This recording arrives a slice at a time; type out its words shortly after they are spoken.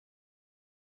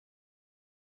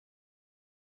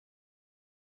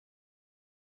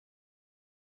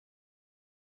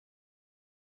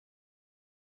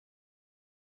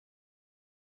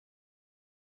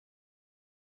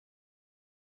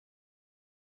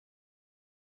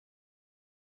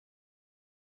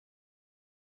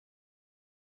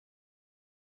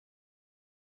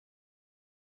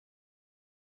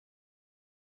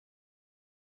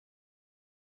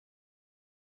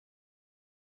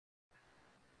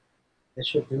They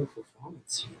should do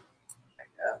performance here.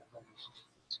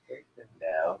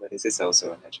 No, but this is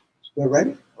also an education. We're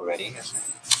ready? We're ready?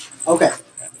 Okay.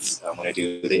 So I'm going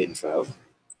to do the intro.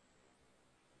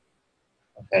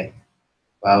 Okay.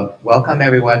 Well, welcome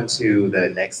everyone to the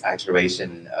next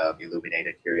iteration of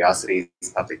Illuminated Curiosities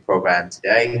public program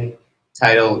today,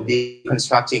 titled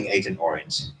Deconstructing Agent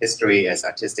Orange, History as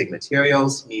Artistic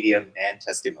Materials, Medium, and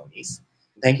Testimonies.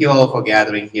 Thank you all for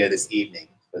gathering here this evening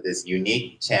for this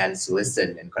unique chance to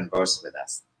listen and converse with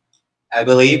us. I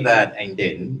believe that Anh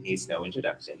Dinh needs no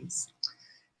introductions.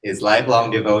 His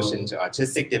lifelong devotion to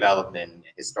artistic development and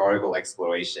historical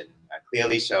exploration are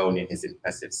clearly shown in his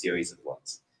impressive series of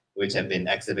works, which have been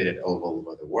exhibited all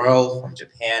over the world, from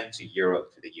Japan to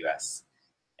Europe to the US.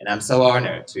 And I'm so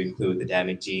honored to include the Damn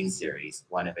It Jean series,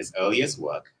 one of his earliest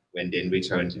work, when Dinh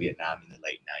returned to Vietnam in the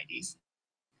late 90s,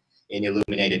 in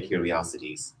Illuminated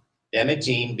Curiosities. Damn It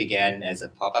Jean began as a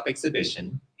pop-up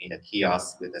exhibition in a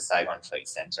kiosk with the Saigon Trade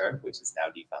Center, which is now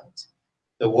defunct.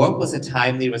 The work was a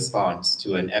timely response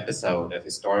to an episode of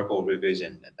historical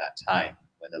revision at that time,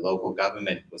 when the local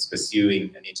government was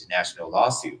pursuing an international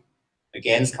lawsuit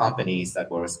against companies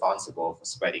that were responsible for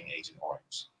spreading Agent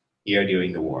Orange here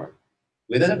during the war.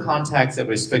 Within the context of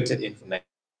restricted information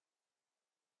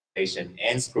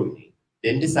and scrutiny,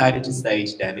 Dinh decided to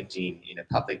stage Damn It Jean in a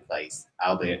public place,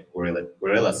 albeit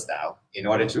guerrilla style, in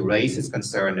order to raise his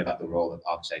concern about the role of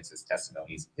objects as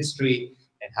testimonies of history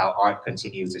and how art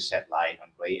continues to shed light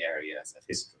on gray areas of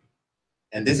history.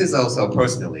 And this is also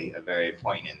personally a very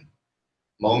poignant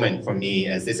moment for me,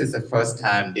 as this is the first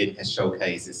time Dinh has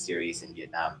showcased this series in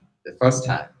Vietnam. The first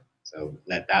time. So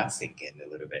let that sink in a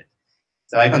little bit.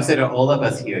 So I consider all of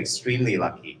us here extremely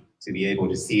lucky to be able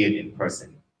to see it in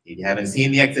person. If you haven't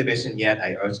seen the exhibition yet,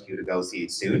 I urge you to go see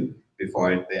it soon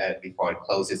before it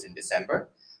closes in December.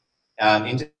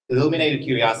 Illuminated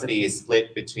Curiosity is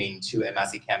split between two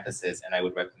MRC campuses, and I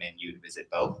would recommend you to visit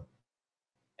both.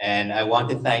 And I want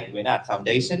to thank Nguyen Art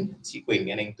Foundation, Chị Quỳnh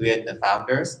and Anh Tuyên, the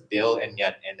founders, Bill and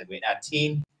Nhật and the Nguyen Art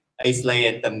team, Aisley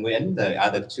and Tâm Nguyen, the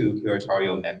other two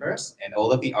curatorial members, and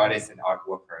all of the artists and art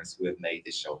workers who have made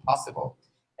this show possible.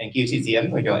 Thank you, Chị Diễm,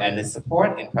 for your endless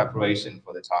support in preparation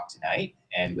for the talk tonight.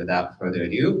 And without further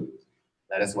ado,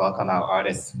 let us welcome our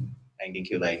artists. Thank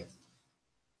you, Lane.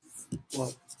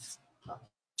 Well,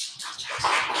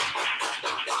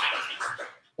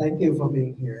 thank you for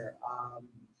being here.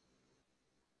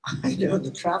 I know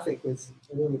the traffic was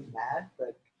a little bit mad,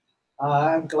 but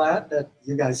I'm glad that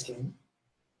you guys came.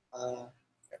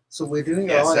 So we're doing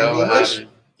it all in English?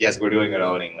 Yes, we're doing it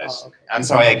all in English. Oh, okay. I'm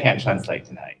sorry I can't translate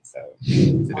tonight, so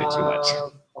it's a bit too much.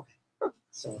 Okay.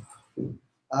 So,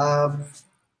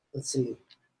 let's see.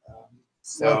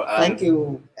 So thank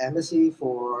you, Embassy,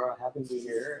 for having me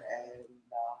here, and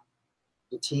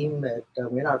the team at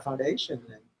Nguyen Art Foundation.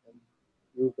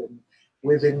 And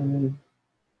we've been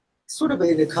sort of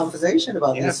in a conversation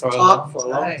about this talk for a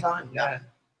long time. Yeah.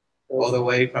 All the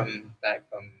way back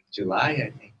from July,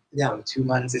 I think. Yeah. So 2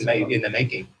 months in the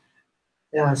making.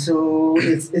 Yeah, so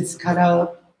it's kind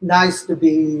of nice to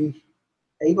be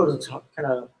able to kind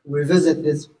of revisit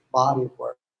this body of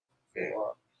work,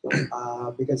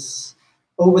 because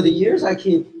over the years I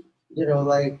keep,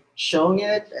 like showing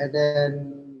it, and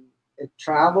then it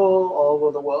travel all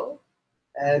over the world,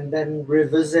 and then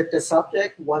revisit the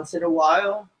subject once in a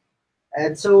while,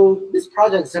 and so these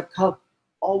projects have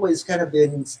always kind of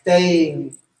been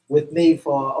staying with me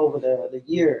for over the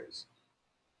years.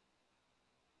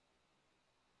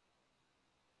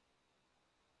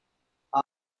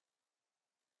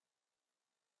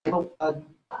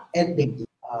 Ending,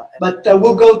 but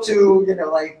we'll go to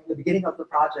like the beginning of the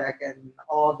project and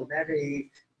all the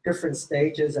many different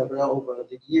stages of it over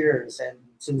the years. And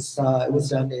since it was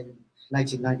done in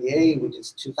 1998, which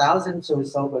is 2000, so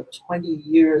it's over 20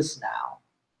 years now.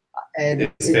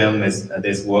 And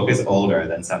this work is older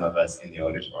than some of us in the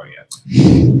auditorium.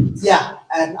 Yeah,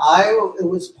 and it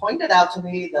was pointed out to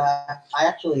me that I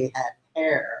actually had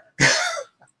hair.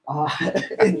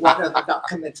 In one of the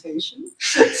documentation.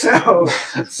 So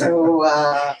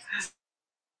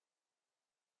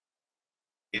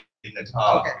in the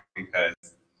talk, okay. Because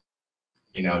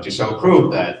to show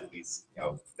proof that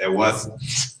there was.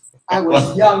 I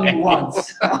was young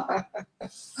once. So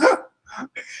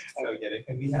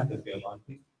can we have the film on,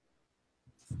 please?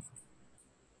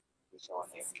 Show on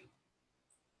here.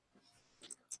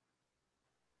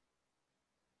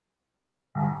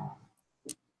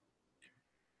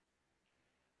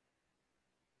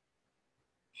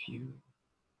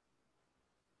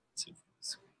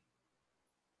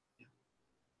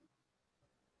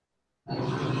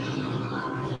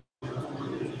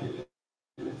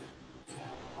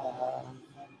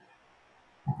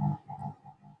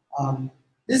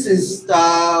 This is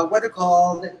what they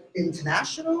call the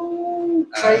International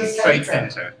Trade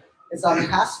Center. It's on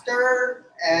Pasteur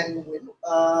and Lê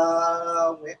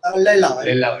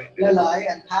Lợi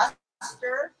and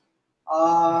Pasteur.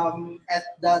 At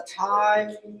the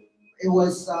time, it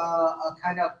was a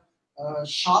kind of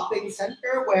shopping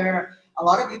center where a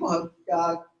lot of people have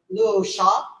little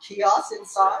shop kiosks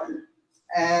inside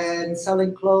and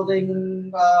selling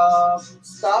clothing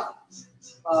stuff.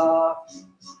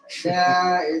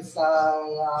 There is,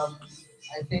 I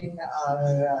think,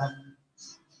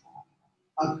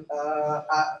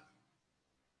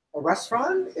 a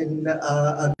restaurant in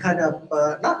a kind of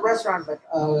not restaurant, but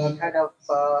a kind of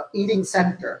eating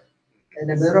center in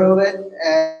the middle of it,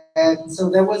 and so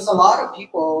there was a lot of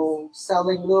people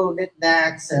selling little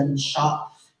knickknacks and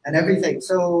shop and everything.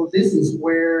 So this is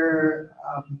where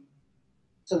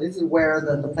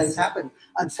the place happened.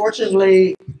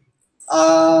 Unfortunately,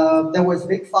 there was a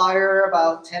big fire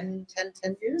about 10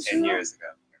 years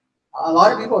ago. A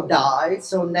lot of people died,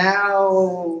 so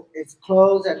now it's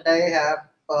closed, and they have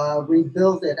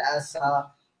rebuilt it as I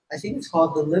think it's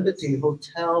called the Liberty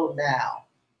Hotel now.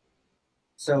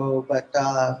 So, but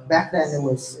back then it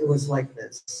was like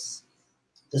this,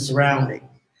 the surrounding.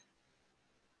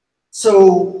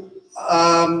 So,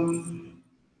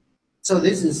 so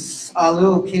this is a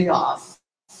little kiosk.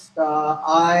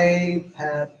 I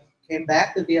came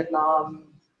back to Vietnam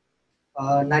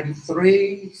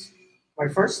 93, my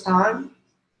first time.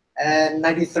 And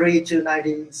 93 to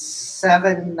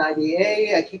 97,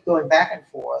 98, I keep going back and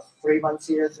forth. 3 months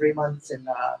here, 3 months in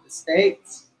the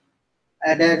States.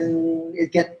 And then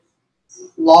it gets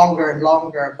longer and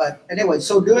longer. But anyway,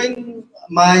 so during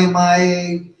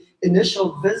my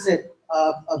initial visit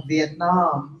of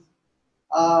Vietnam,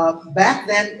 back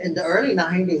then in the early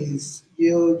 90s,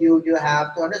 you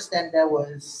have to understand there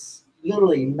was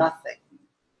literally nothing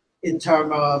in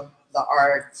terms of the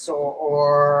arts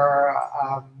or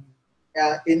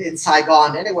in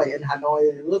Saigon anyway. In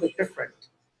Hanoi, a little bit different.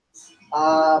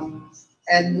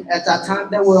 And at that time,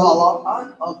 there were a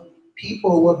lot of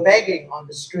people were begging on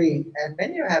the street, and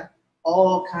many have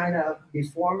all kind of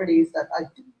deformities that I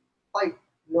didn't quite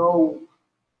know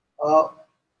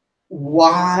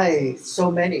why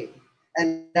so many.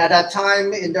 And at that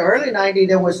time, in the early 90s,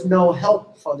 there was no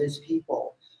help for these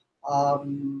people.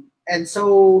 And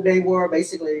so they were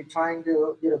basically trying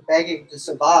to, begging to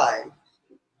survive.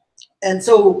 And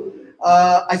so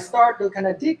I started to kind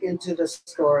of dig into the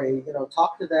story,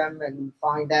 talk to them and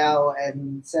find out.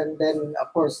 And then,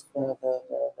 of course, the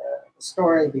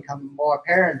story became more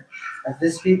apparent that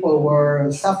these people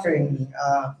were suffering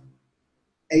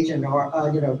Agent or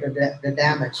the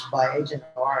damage by Agent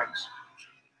Orange.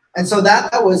 And so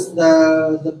that was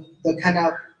the kind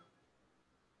of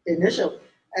initial.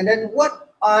 And then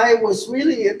what I was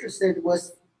really interested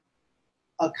was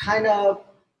a kind of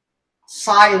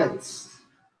silence,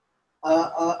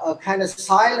 a kind of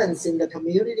silence in the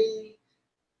community,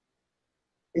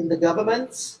 in the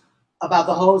governments about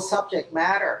the whole subject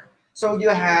matter. So you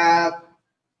have,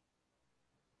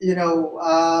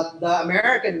 the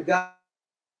American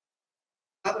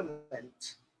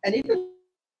government, and even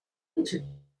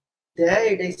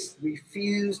today they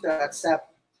refuse to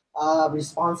accept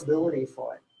responsibility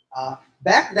for it.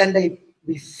 Back then they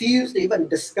refused to even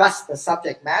discuss the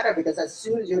subject matter, because as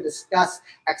soon as you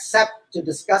accept to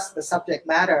discuss the subject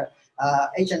matter,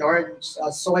 Agent Orange,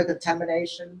 soil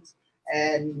contaminations,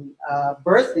 and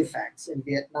birth defects in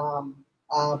Vietnam,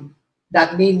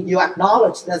 that means you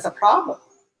acknowledge there's a problem.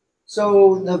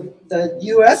 So the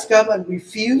U.S. government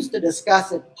refused to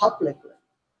discuss it publicly.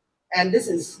 And this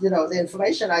is, the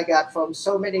information I got from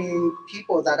so many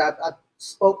people that I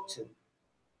spoke to.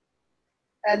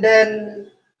 And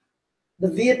then the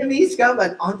Vietnamese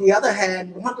government, on the other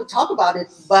hand, want to talk about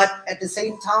it, but at the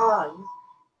same time,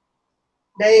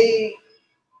 they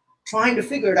trying to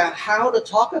figure out how to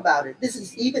talk about it. This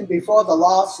is even before the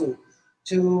lawsuit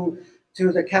to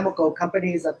the chemical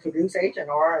companies that produce Agent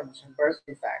Orange and birth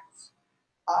defects,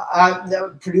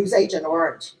 that produce Agent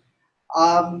Orange,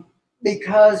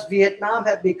 because Vietnam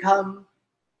had become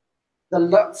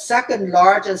the second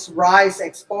largest rice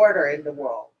exporter in the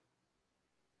world.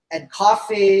 And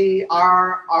coffee,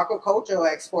 our agricultural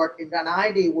export in the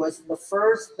 90s was the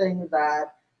first thing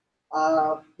that,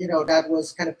 that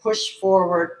was kind of pushed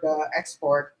forward the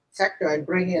export sector and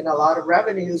bring in a lot of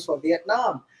revenues for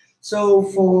Vietnam. So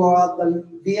for the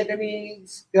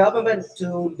Vietnamese government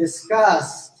to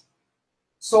discuss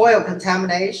soil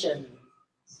contamination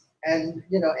and,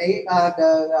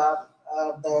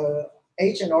 the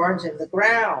Agent Orange in the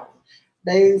ground,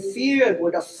 they feared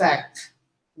would affect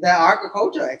the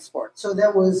agricultural export. So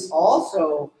there was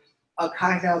also are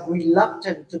kind of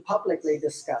reluctant to publicly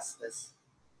discuss this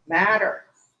matter.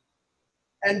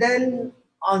 And then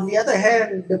on the other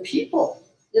hand, the people,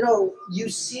 you know, you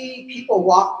see people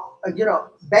walk, you know,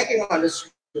 begging on the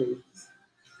street.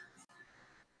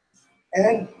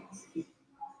 And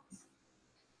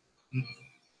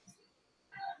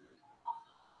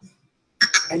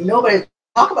nobody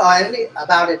talk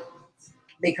about it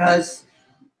because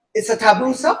it's a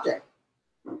taboo subject.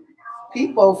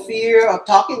 People fear of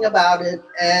talking about it,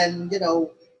 and you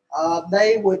know,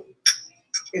 they would,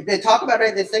 if they talk about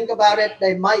it, they think about it,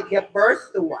 they might give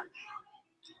birth to one.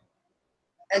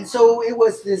 And so it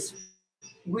was this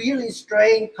really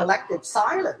strange collective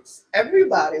silence.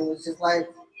 Everybody was just like,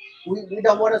 we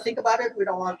don't want to think about it, we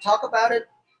don't want to talk about it.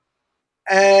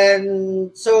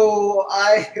 And so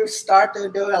I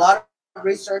started doing a lot of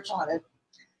research on it.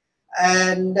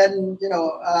 And then, you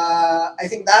know, I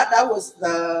think that was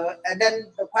and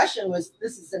then the question was,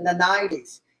 this is in the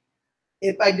 90s.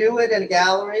 If I do it in a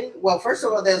gallery, well, first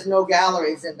of all, there's no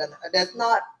galleries there's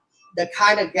not the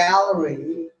kind of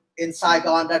gallery in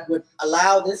Saigon that would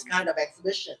allow this kind of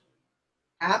exhibition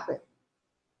happen.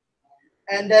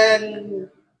 And then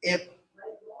if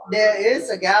there is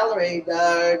a gallery,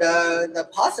 the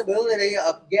possibility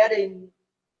of getting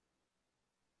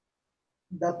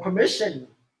the permission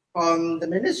from the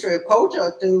Ministry of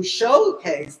Culture to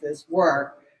showcase this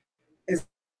work is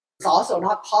also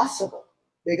not possible,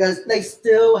 because they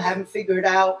still haven't figured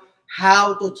out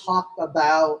how to talk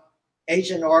about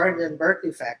Agent Orange and birth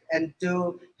defect, and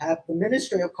to have the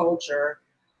Ministry of Culture,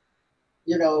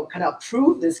 you know, kind of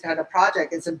approve this kind of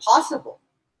project. It's impossible.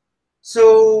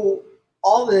 So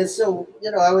all this, so,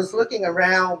 you know, I was looking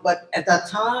around, but at that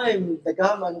time, the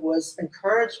government was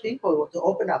encouraged people to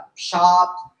open up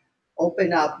shops,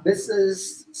 open up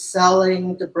business,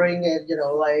 selling to bring in, you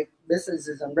know, like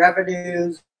businesses and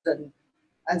revenues.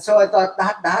 And so I thought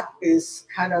that is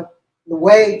kind of the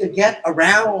way to get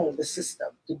around the system,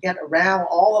 to get around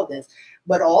all of this,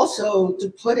 but also to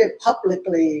put it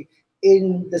publicly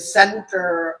in the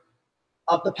center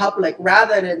of the public,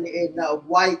 rather than in a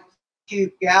white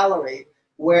cube gallery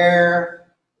where,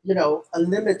 you know, a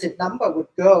limited number would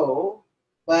go,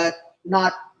 but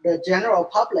not the general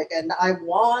public. And I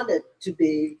wanted to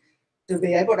be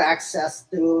able to access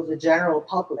to the general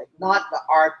public, not the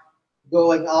art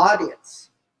going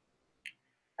audience.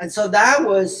 And so that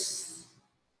was,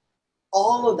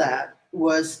 all of that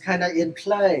was kind of in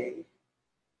play.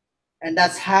 And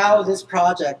that's how this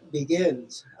project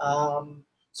begins.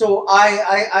 So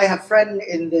I have a friend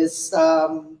in this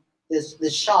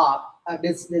this shop,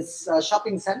 this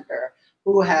shopping center,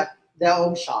 who have their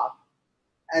own shop.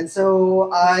 And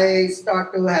so I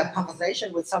start to have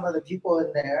conversation with some of the people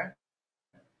in there.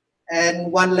 And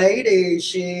one lady,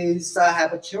 she's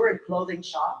have a children clothing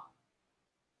shop.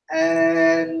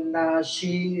 And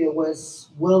she was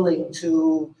willing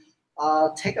to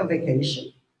take a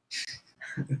vacation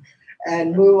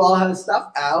and move all her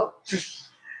stuff out.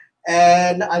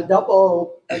 And I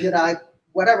double, you know,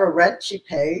 whatever rent she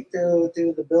paid to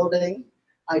the building,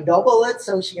 I double it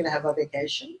so she can have a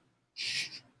vacation.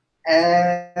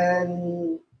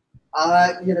 And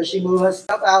you know, she moved her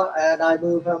stuff out, and I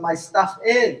moved my stuff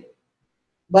in.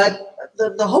 But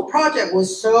the whole project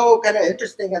was so kind of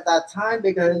interesting at that time,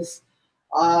 because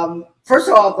first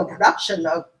of all, the production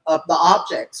of the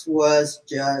objects was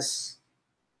just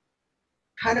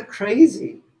kind of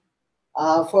crazy.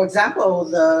 For example,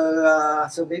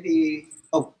 so maybe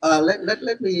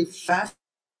let me fast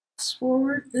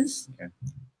forward this.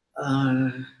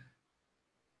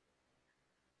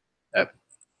 Okay.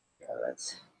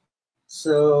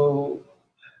 So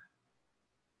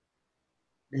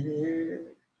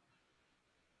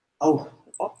oh,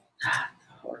 hold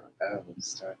on. We'll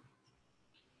start.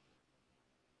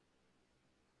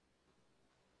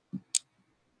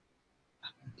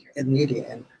 In the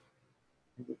end.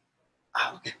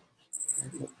 Okay.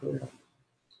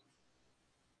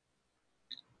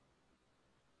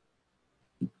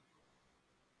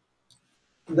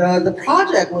 The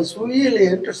project was really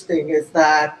interesting. Is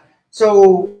that,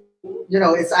 so, you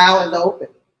know, it's out in the open,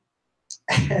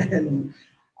 and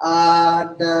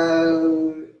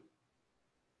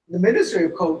the Ministry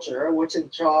of Culture, which is in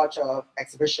charge of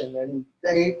exhibition, and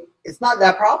it's not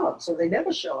their problem, so they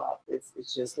never show up.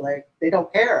 It's just like they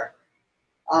don't care.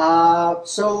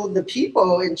 So the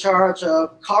people in charge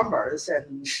of commerce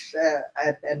and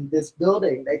this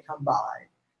building, they come by,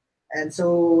 and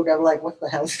so they're like, "What the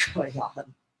hell's going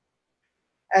on?"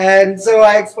 And so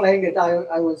I explained it.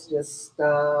 I was just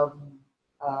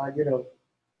you know,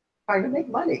 trying to make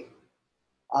money.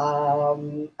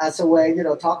 as a way,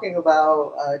 talking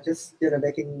about just,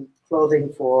 making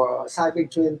clothing for Saigon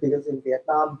Trade, because in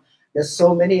Vietnam, there's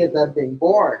so many of them being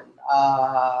born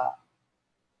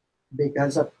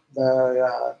because of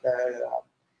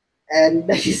and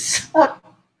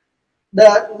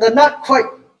they're not quite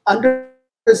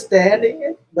understanding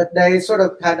it, but they sort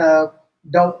of kind of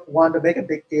don't want to make a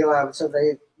big deal out of it, so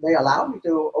they allow me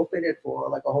to open it for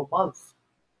like a whole month.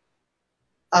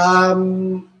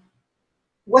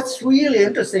 What's really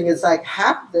interesting is like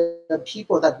half the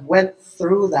people that went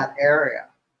through that area,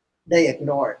 they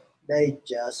ignore it. They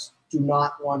just do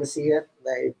not want to see it.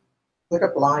 They put a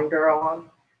blinder on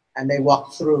and they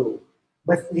walk through.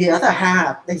 But the other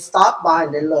half, they stop by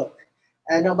and they look.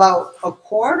 And about a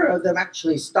quarter of them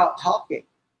actually start talking,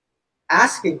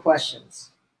 asking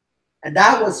questions. And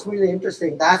that was really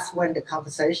interesting. That's when the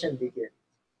conversation begins.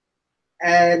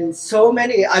 And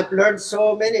I've learned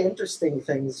so many interesting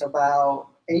things about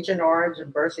Agent Orange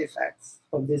and birth effects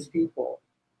from these people.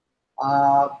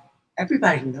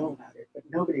 Everybody knows about it, but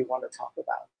nobody want to talk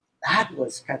about it. That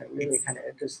was really kind of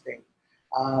interesting.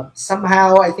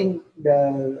 Somehow, I think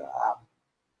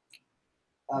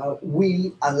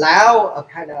we allow a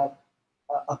kind of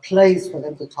a place for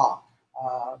them to talk.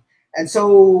 And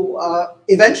so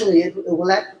eventually it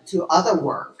led to other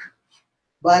work.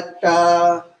 But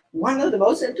one of the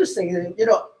most interesting,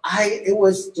 it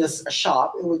was just a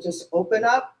shop. It would just open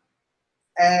up,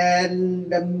 and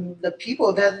the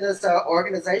people, then there's an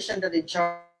organization that in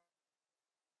charge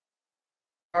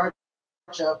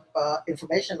of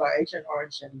information about Agent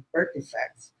Orange and birth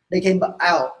defects. They came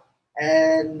out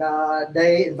and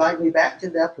they invited me back to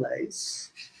their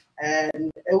place,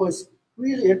 and it was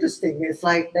really interesting. It's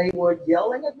like they were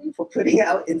yelling at me for putting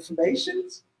out information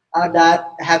that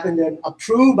haven't been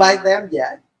approved by them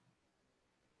yet.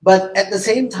 But at the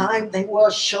same time, they were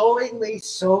showing me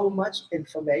so much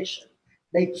information.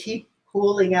 They keep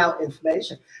pulling out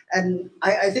information. And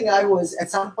I think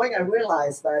at some point, I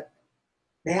realized that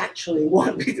they actually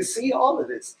want me to see all of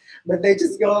this. But they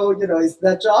just go, it's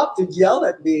their job to yell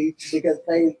at me because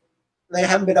they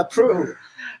haven't been approved.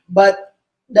 But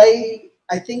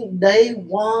I think they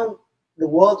want the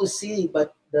world to see,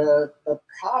 but the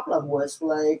problem was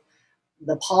like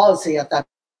the policy at that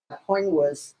point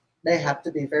was they have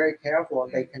to be very careful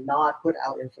and they cannot put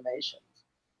out information,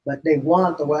 but they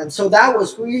want the one. So that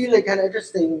was really kind of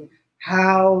interesting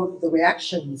how the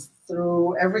reactions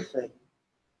through everything.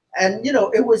 And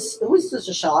it was just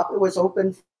a shop. It was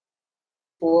open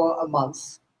for a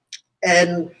month.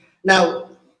 And now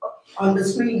on the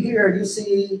screen here, you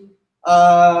see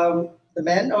the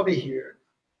man over here.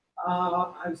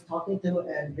 I was talking to,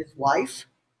 and his wife.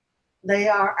 They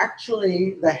are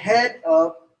actually the head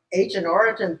of Agent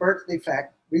Orange and birth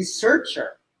defect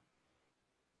researcher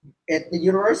at the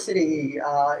university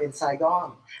in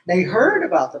Saigon. They heard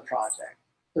about the project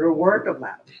through word of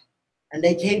mouth, and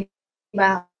they came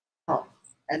out,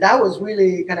 and that was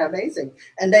really kind of amazing.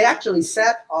 And they actually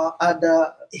sat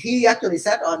he actually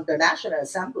sat on the National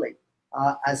Assembly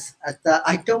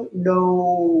I don't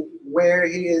know where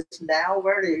he is now,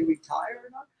 where did he retire or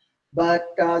not.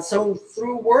 But so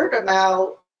through word of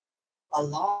mouth, a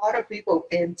lot of people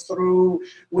came through.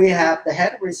 We have the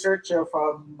head researcher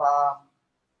from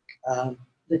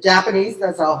the Japanese.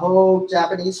 There's a whole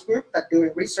Japanese group that's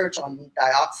doing research on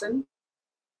dioxin,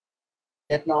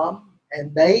 Vietnam,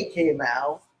 and they came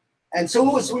out. And so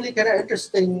it was really kind of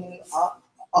interesting,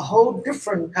 a whole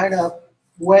different kind of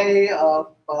way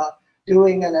of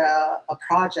doing a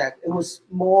project. It was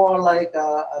more like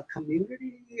a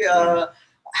community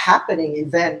happening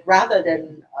event rather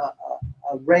than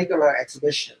a regular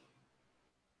exhibition.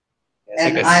 It's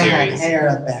and like I had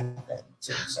hair back then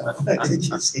too, so did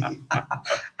you see?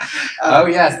 Oh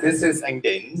yes, this is Anh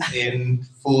Dinh in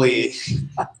fully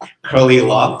curly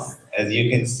locks, as you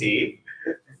can see.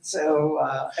 So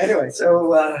anyway,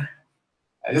 so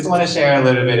I just want to share a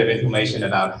little bit of information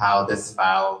about how this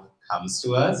file comes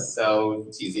to us. So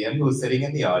TZM, who's sitting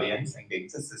in the audience, Anh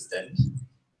Dinh's assistant,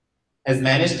 has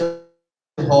managed to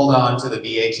hold on to the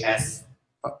VHS,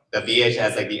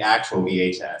 like the actual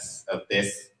VHS of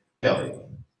this film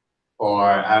for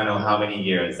I don't know how many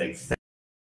years, like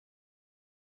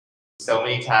so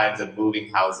many times of moving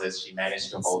houses, she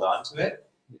managed to hold on to it.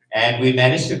 And we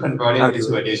managed to convert it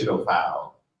into a digital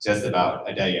file just about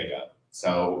a day ago.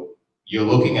 So you're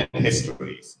looking at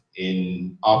histories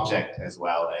in object as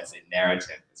well as in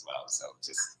narrative as well. So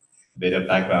just a bit of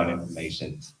background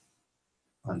information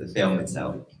on the film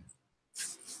itself.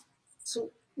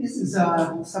 So this is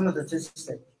some of the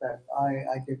statistics that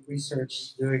I did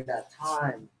research during that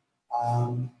time.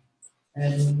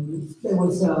 And there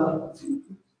was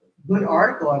good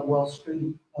article on Wall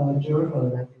Street Journal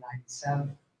in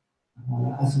 1997,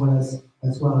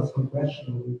 as well as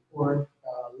congressional report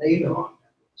later on,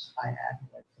 which I had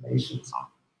explanations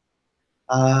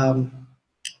on.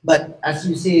 But as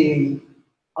you see,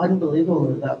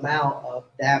 unbelievable the amount of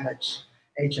damage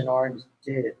Agent Orange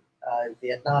did in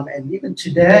Vietnam, and even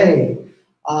today,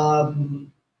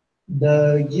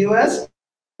 the U.S.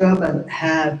 government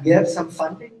have given some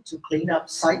funding to clean up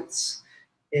sites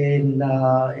in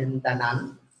Da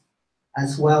Nang,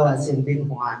 as well as in Binh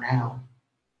Hoa now.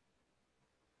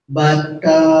 But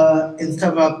in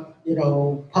terms of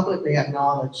publicly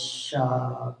acknowledge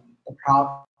the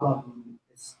problem,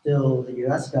 is still the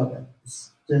U.S. government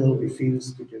still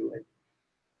refused to do it.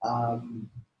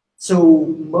 So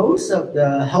most of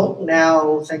the help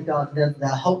now, thank God,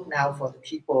 the help now for the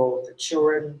people, the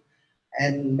children,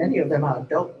 and many of them are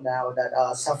adults now that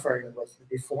are suffering with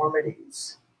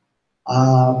deformities.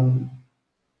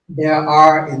 There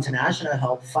are international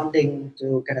help funding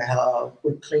to kind of help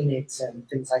with clinics and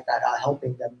things like that are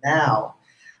helping them now.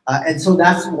 And so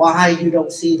that's why you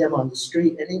don't see them on the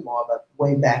street anymore, but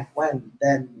way back when,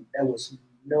 then there was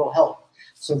no help.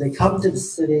 So they come to the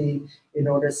city in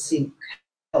order to seek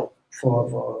help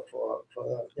for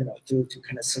to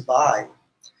kind of survive.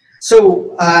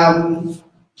 So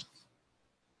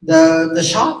the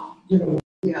shop,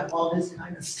 we have all this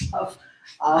kind of stuff.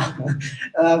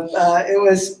 It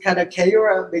was kind of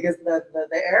chaos because the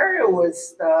area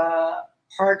was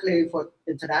partly for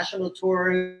international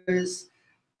tourists,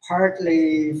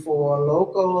 partly for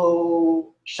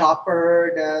local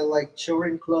shopper, like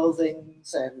children clothing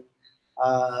and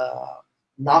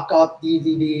knockoff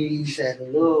DVDs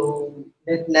and little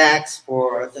knickknacks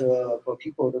for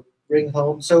people to bring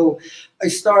home. So I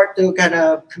start to kind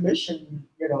of commission,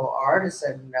 artists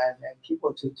and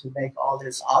people to make all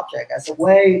this object as a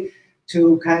way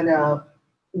to kind of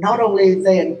not only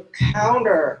they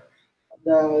encounter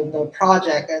the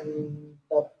project and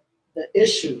the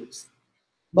issues,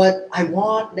 but I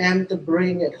want them to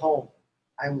bring it home.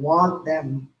 I want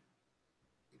them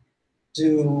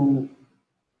to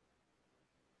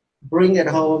bring it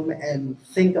home and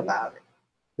think about it,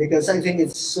 because I think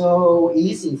it's so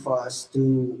easy for us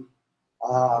to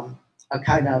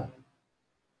kind of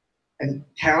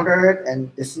encounter it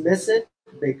and dismiss it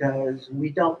because we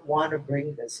don't want to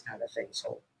bring this kind of things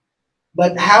home.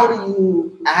 But how do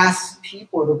you ask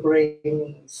people to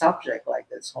bring subject like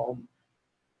this home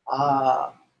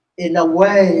in a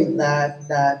way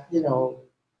that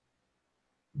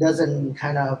doesn't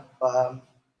kind of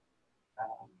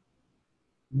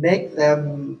make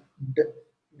them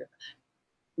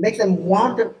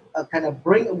want to kind of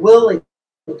willing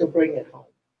to bring it home.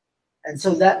 And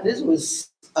so this was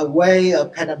a way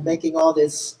of kind of making all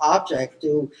this object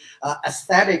to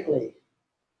aesthetically,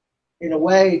 in a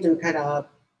way to kind of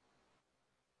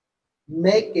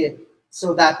make it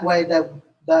so that way that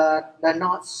they're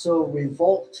not so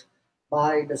revolted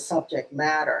by the subject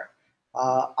matter.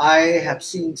 I have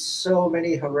seen so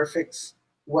many horrific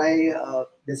way of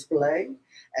display,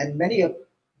 and many of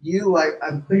you,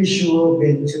 I'm pretty sure,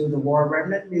 been to the War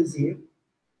Remnant Museum,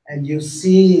 and you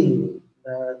see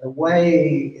the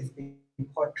way it's being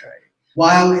portrayed.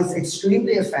 While it's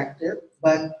extremely effective,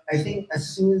 but I think as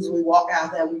soon as we walk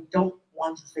out there, we don't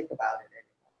want to think about it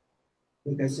anymore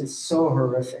because it's so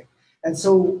horrific. And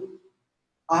so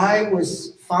I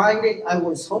was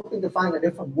hoping to find a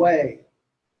different way,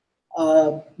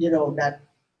 that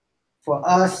for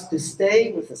us to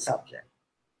stay with the subject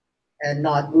and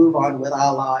not move on with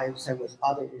our lives and with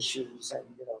other issues and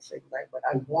things like that. But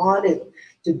I wanted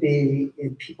to be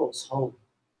in people's home.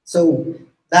 So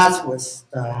that was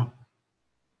the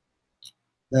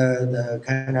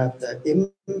kind of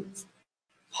the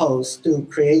impulse to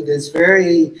create this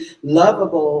very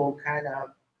lovable kind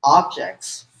of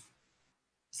objects.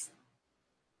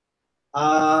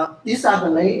 These are the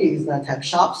ladies that have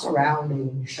shops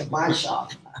surrounding my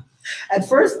shop. At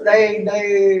first, they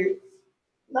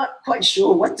not quite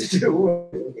sure what to do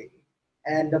with me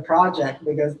and the project,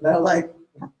 because they're like,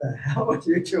 what the hell are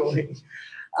you doing?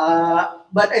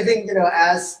 But I think,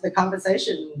 as the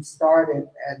conversation started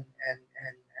and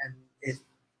it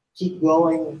keep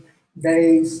going,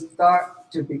 they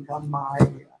start to become my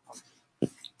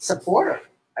supporter.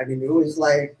 I mean, it was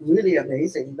like really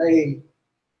amazing. They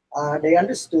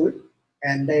understood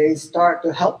and they start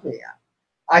to help me out.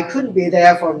 I couldn't be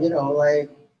there from, like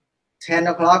 10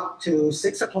 o'clock to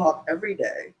 6 o'clock every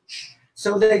day.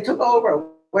 So they took over.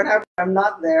 Whenever I'm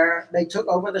not there, they took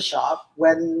over the shop.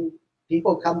 When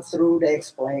people come through, they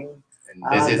explain. And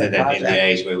this isn't in the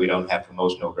age where we don't have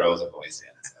promotional girls and boys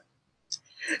yet. So.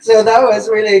 So that was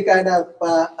really kind of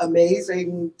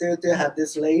amazing to have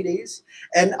these ladies,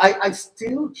 and I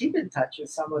still keep in touch with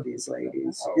some of these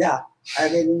ladies. Oh. Yeah, I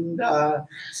mean,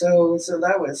 so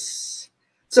that was,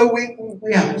 so we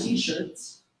have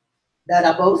T-shirts that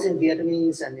are both in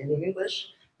Vietnamese and in English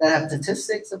that have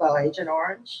statistics about Agent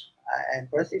Orange and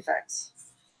birth defects,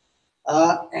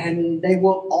 and they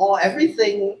were all,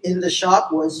 everything in the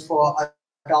shop was for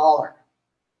 $1,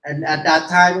 and at that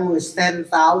time it was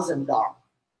 $10,000.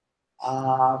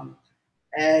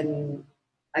 And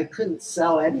I couldn't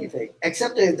sell anything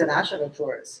except the international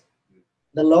tourists.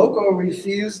 The local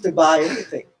refused to buy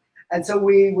anything. And so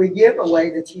we give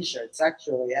away the T-shirts,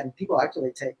 actually, and people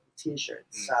actually take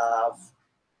T-shirts.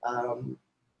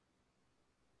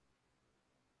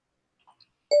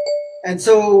 And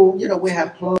so, you know, we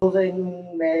have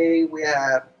clothing made, we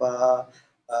have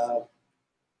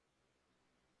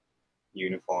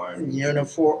uniform,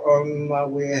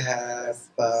 we have,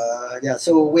 yeah,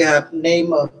 so we have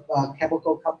name of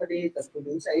chemical company that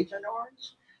produce Agent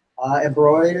Orange,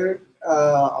 embroidered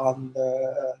on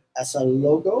the, as a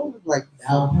logo, like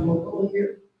Dow Chemical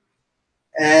here.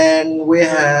 And we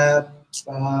have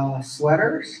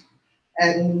sweaters.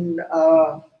 And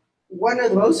one of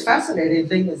the most fascinating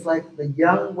things is like the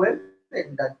young women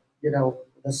that, you know,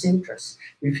 the seamstress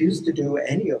refuse to do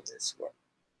any of this work.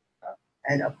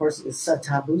 And of course, it's a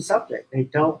taboo subject. They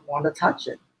don't want to touch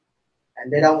it.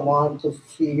 And they don't want to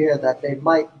fear that they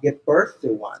might give birth to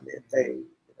one if they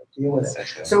deal with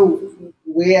it. So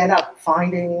we end up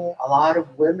finding a lot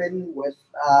of women with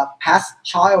past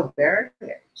childbearing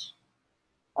age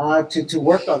to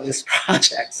work on this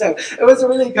project. So it was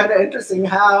really kind of interesting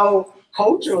how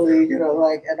culturally, you know,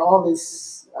 like, and all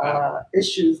these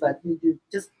issues that you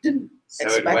just didn't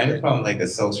expect. So it went from like a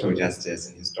social justice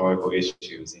and historical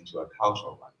issues into a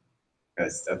cultural one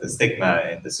because of the stigma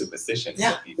and the superstitions.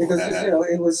 Yeah, that people because you know,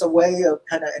 it was a way of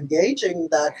kind of engaging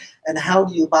that, and how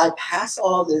do you bypass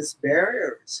all these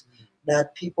barriers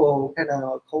that people kind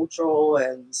of cultural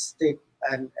and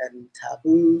and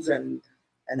taboos, and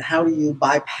how do you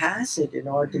bypass it in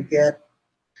order to get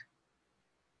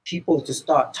people to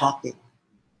start talking.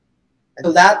 And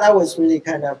so that was really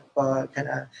kind of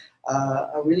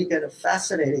really kind of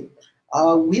fascinating.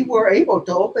 We were able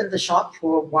to open the shop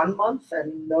for 1 month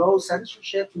and no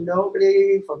censorship,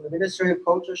 nobody from the Ministry of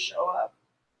Culture show up.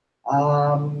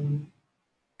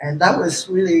 And that was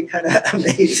really kind of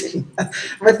amazing.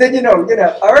 But then, you know,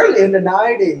 early in the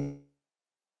 90s,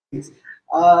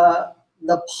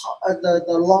 the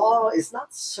law is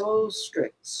not so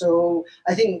strict. So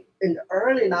I think in the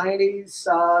early 90s,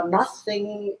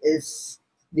 nothing is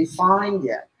defined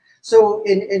yet. So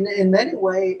in many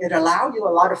ways, it allowed you a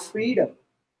lot of freedom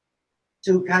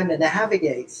to kind of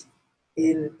navigate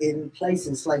in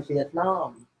places like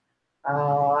Vietnam.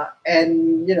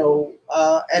 And, you know,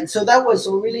 and so that was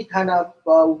a really kind of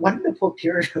wonderful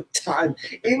period of time,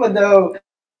 even though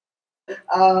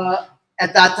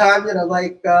at that time, you know,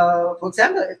 like, for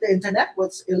example, the internet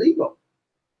was illegal.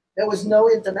 There was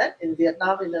no internet in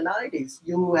Vietnam in the 90s.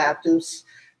 You have to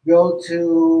go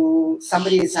to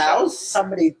somebody's house.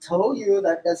 Somebody told you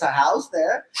that there's a house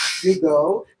there. You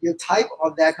go, you type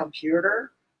on their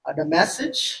computer the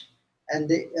message, and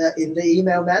in the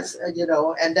email message, you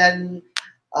know, and then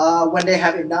when they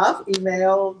have enough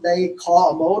email, they call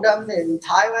a modem in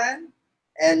Thailand,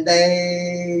 and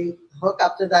they hook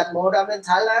up to that modem in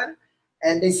Thailand,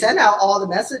 and they send out all the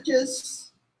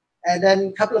messages. And then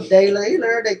a couple of days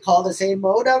later, they call the same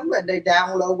modem and they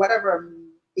download whatever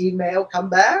email come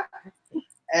back.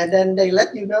 And then they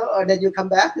let you know, and then you come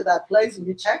back to that place and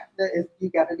you check if you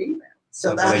got an email.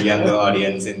 So for the younger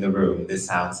audience in the room, this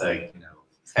sounds like, you know,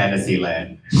 fantasy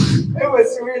land. It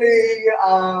was really,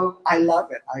 I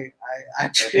love it. I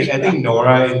think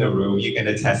Nora in the room, you can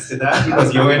attest to that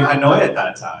because you were in Hanoi at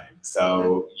that time.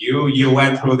 So you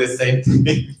went through the same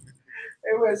thing.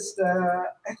 It was,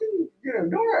 I think, you know,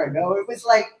 Nora, no, it was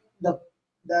like the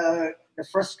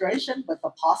frustration, but the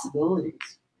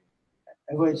possibilities.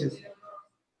 It was just,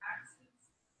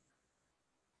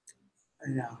 I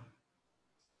know.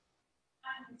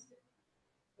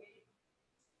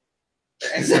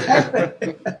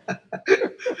 Exactly.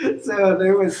 So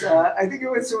there was, I think it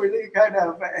was really kind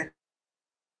of,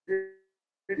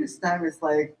 this time it's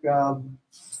like,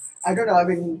 I don't know, I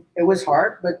mean, it was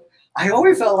hard, but I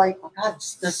always felt like, oh God,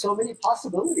 there's so many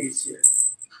possibilities here.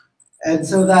 And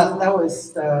so that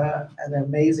was an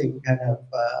amazing kind of,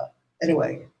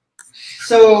 anyway.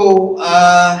 So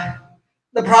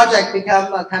the project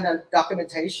became a kind of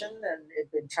documentation, and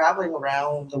it's been traveling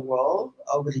around the world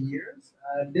over the years.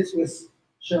 This was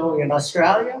showing in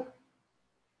Australia.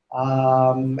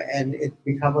 and it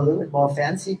become a little bit more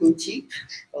fancy boutique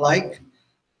like.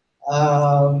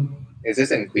 Is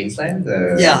this in Queensland?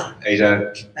 Yeah.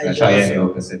 Asia Triangle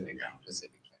Pacific.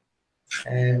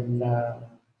 And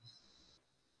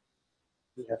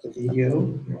we have the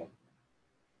video.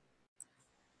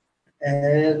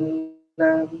 And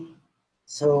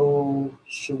so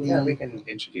should we? Yeah, we can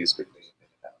introduce quickly a bit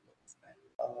about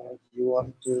you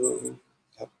want to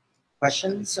have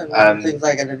questions and things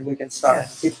like that, and we can start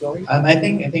keep going. I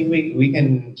think we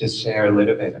can just share a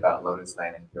little bit about Lotus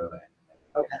Land and Pure Land,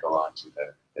 and then go on to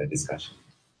the discussion.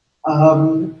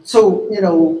 So, you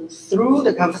know, through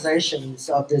the conversations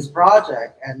of this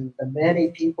project and the many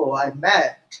people I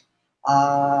met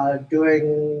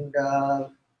during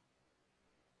the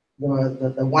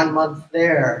 1 month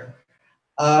there,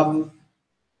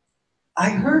 I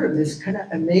heard of this kind of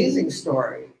amazing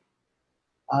story.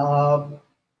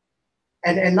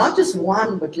 And not just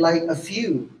one, but like a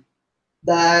few,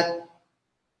 that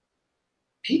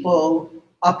people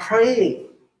are praying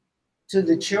to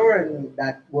the children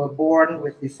that were born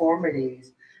with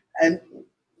deformities, and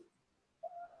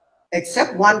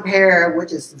except one pair,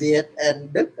 which is Viet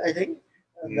and Đức, I think,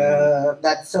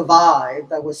 that survived,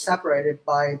 that was separated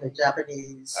by the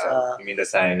Japanese. You mean the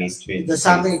Siamese twins? The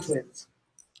Siamese twins.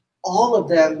 All of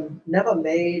them never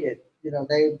made it. You know,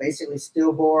 they basically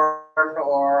stillborn,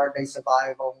 or they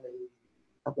survive only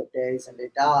a couple of days and they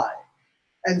die.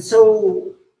 And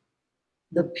so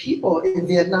the people in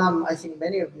Vietnam, I think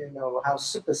many of you know how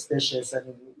superstitious,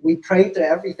 and we pray to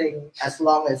everything as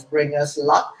long as bring us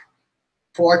luck,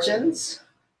 fortunes.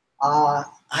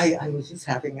 I was just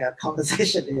having a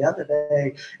conversation the other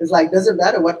day. It's like, doesn't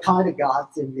matter what kind of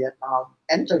gods in Vietnam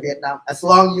enter Vietnam, as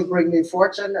long as you bring me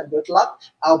fortune and good luck,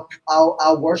 I'll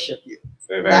worship you.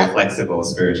 Very flexible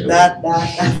spiritually.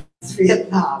 That's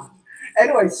Vietnam.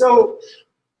 Anyway, so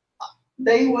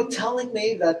they were telling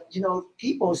me that, you know,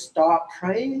 people start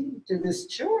praying to this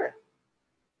children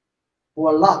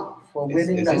for luck, for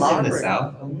winning the lottery. In the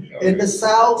South? In the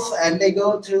South, and they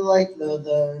go to like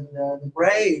the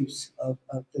graves of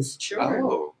this children.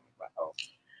 Oh, wow.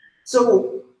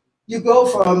 So you go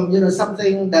from, you know,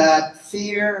 something that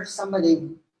fear,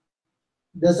 somebody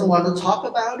doesn't want to talk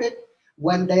about it,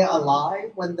 when they're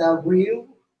alive, when they're real,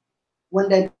 when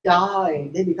they die,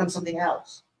 they become something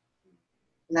else.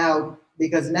 Now,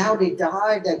 because now they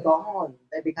die, they're gone,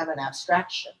 they become an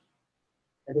abstraction,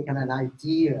 they become an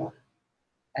idea,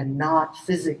 and not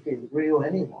physically real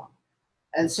anymore.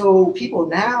 And so people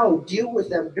now deal with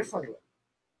them differently.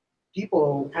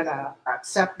 People kind of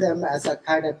accept them as a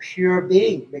kind of pure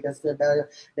being because they're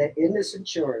innocent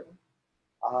children.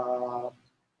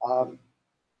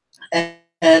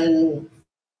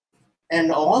 And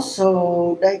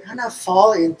also they kind of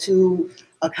fall into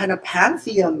a kind of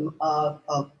pantheon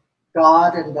of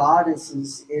God and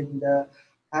goddesses in the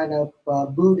kind of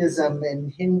Buddhism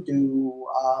and Hindu,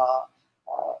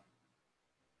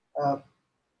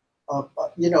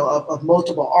 you know, of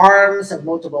multiple arms and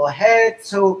multiple heads.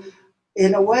 So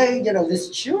in a way, you know, these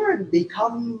children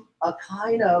become a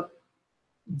kind of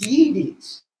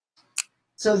deities.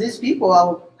 So these people,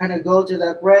 I'll kind of go to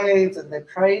their graves and they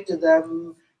pray to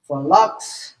them for luck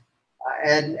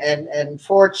and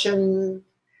fortune.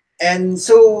 And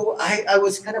so I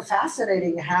was kind of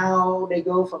fascinating how they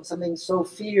go from something so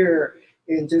fear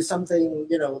into something,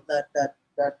 you know, that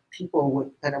people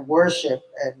would kind of worship,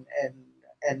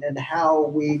 and how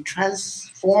we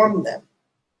transform them.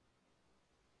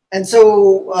 And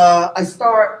so I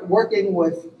start working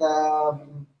with the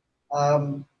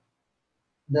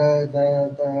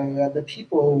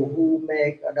people who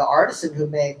make, the artisans who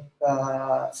make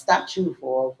statue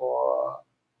for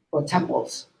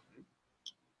temples.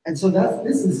 And so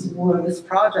this is where this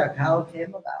project, how it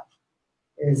came about,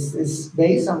 is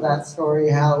based on that story,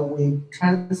 how we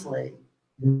translate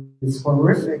this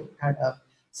horrific kind of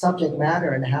subject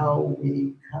matter, and how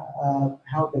we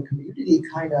how the community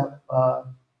kind of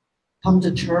come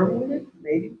to terms with it,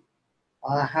 maybe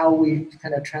how we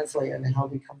kind of translate and how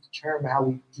we come to terms, how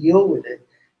we deal with it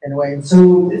in a way. And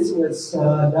so this was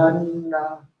done,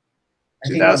 I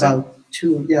think about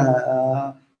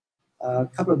a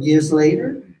couple of years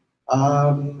later.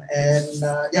 So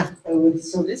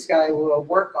this guy will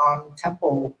work on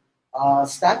temple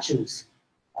statues.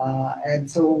 And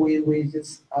so we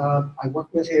just, I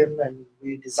worked with him and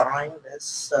we designed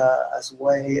this as a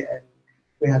way, and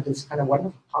we had this kind of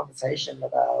wonderful conversation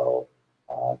about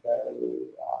the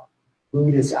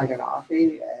Buddhist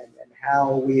iconography and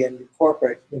how we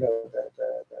incorporate, you know,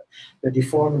 the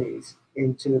deformities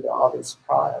into all this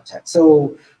project.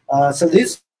 So so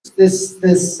this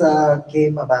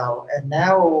came about, and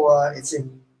now it's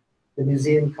in the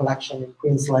museum collection in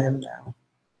Queensland now.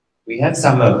 We have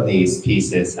some of these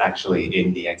pieces actually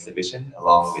in the exhibition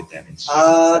along with them.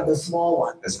 The small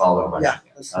one. The smaller one. Yeah,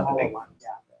 the smaller one. Yeah.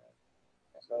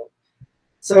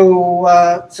 So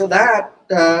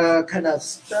that kind of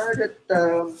started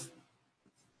the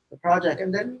project,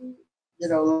 and then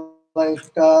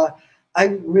I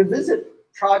revisit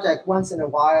project once in a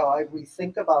while. I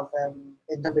rethink about them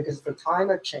because the time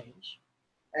had changed,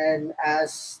 and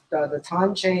as the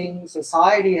time changed,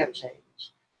 society had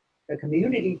changed, the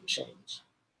community changed.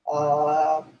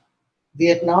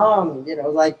 Vietnam,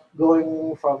 like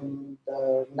going from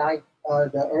the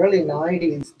early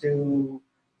 90s to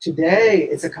today,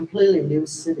 it's a completely new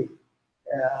city.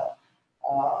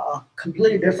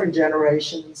 Completely different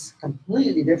generations,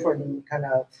 completely different kind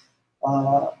of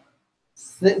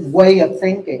way of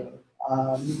thinking.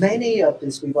 Many of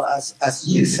these people, as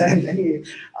you said, many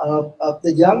of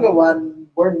the younger ones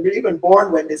weren't even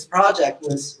born when this project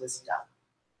was done.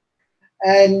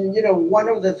 And one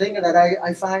of the things that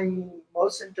I find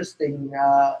most interesting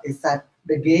is that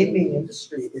the gaming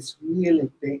industry is really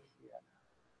big here.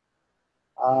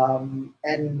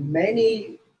 And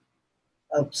many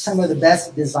of some of the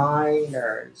best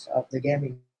designers of the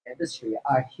gaming industry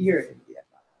are here in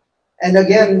Vietnam. And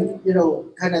again,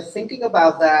 kind of thinking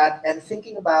about that and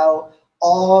thinking about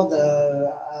all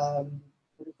the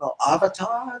what do you call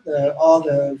avatar, all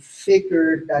the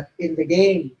figures that in the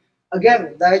game.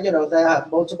 Again, they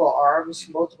have multiple arms,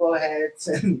 multiple heads,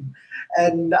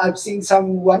 and I've seen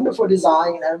some wonderful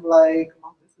design. And I'm like,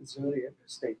 oh, this is really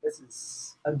interesting. This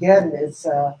is again, it's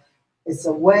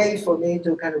a way for me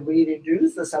to kind of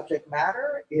reintroduce the subject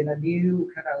matter in a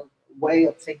new kind of way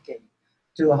of thinking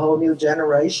to a whole new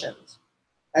generation.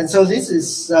 And so this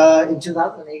is in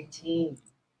 2018.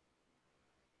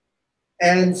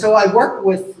 And so I worked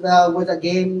with a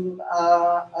game,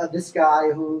 this guy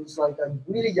who's like a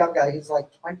really young guy, he's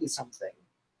like 20 something,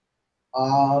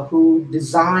 who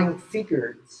designed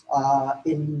figures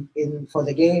for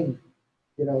the game,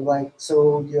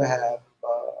 so you have,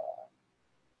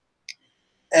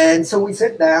 and so we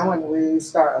sit down and we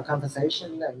start a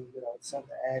conversation, and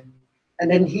and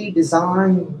then he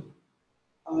designed,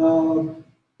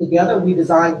 together we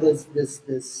designed this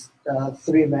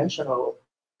three-dimensional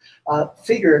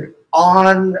figured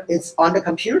on the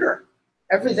computer.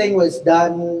 Everything was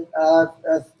done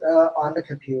on the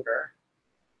computer,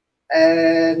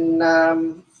 and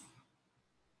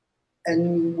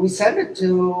we sent it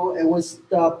to. It was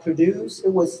produced. It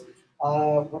was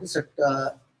what is it?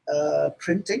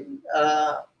 Printing.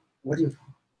 What do you?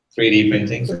 3D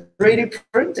printing. 3D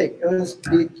printing.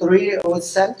 It was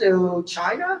sent to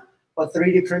China for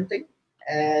 3D printing,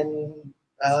 and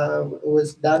it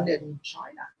was done in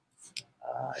China.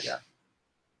 Yeah.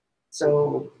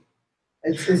 So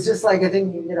it's just like, I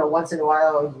think, once in a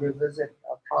while I revisit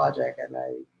a project and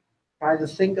I try to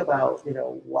think about,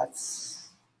 what's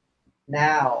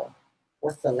now,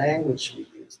 what's the language we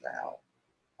use now,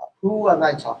 who am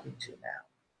I talking to now?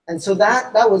 And so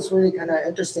that was really kind of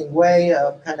interesting way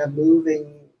of kind of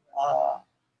moving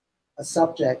a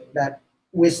subject that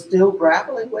we're still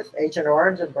grappling with. Agent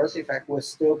Orange and Birth Effect, we're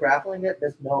still grappling it.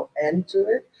 There's no end to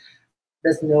it.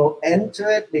 There's no end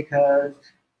to it because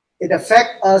it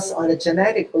affects us on a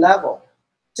genetic level.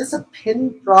 Just a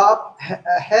pin drop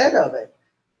ahead of it.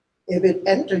 If it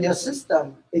enters your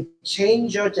system, it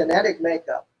changes your genetic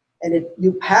makeup. And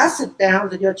you pass it down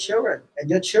to your children. And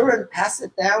your children pass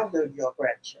it down to your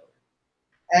grandchildren.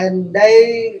 And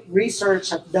research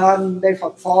have done, they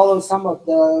follow some of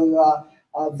the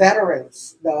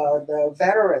veterans, the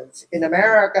veterans in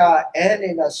America and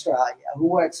in Australia who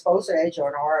were exposed to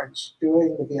Agent Orange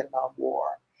during the Vietnam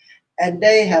War. And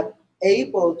they have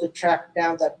able to track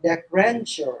down that their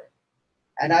grandchildren,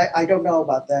 and I don't know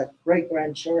about their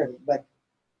great-grandchildren, but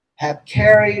have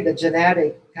carried the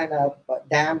genetic kind of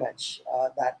damage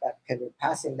that can be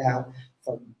passing down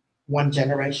from one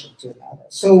generation to another.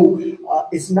 So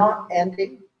it's not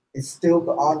ending, it's still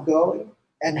ongoing.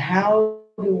 And how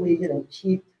do we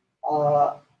keep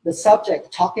the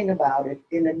subject talking about it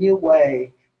in a new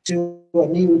way to a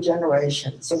new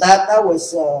generation? So that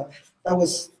was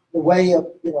the way of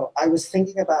I was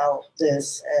thinking about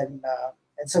this, and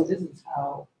so this is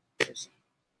how.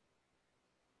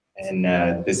 And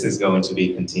this is going to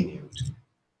be continued,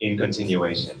 in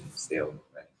continuation still,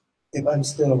 right? If I'm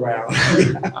still around.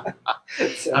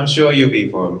 So. I'm sure you'll be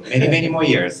for many more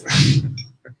years.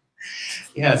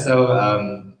 Yeah,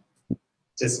 so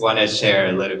just want to share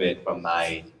a little bit from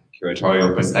my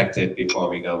curatorial perspective before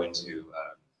we go into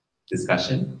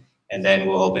discussion, and then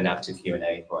we'll open up to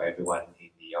Q&A for everyone in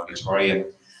the auditorium.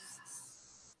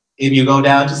 if you go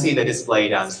down to see the display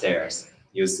downstairs,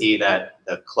 you'll see that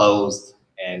the clothes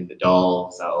and the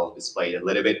dolls are all displayed a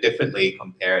little bit differently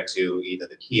compared to either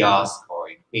the kiosk or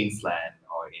in Queensland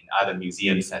or in other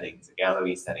museum settings,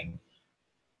 gallery setting.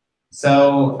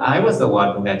 So I was the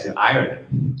one who had to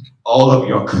iron all of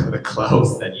the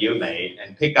clothes that you made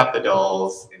and pick up the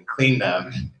dolls and clean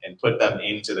them and put them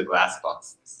into the glass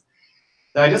boxes.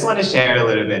 So I just want to share a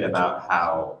little bit about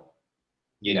how,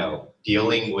 you know,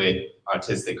 dealing with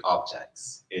artistic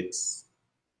objects, it's,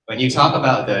 when you talk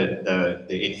about the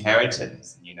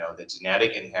inheritance, you know, the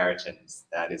genetic inheritance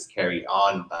that is carried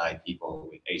on by people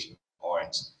with Agent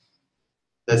Orange,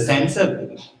 the sense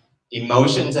of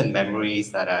emotions and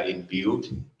memories that are imbued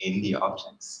in the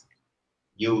objects,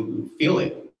 you feel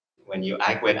it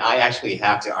when I actually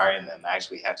have to iron them. I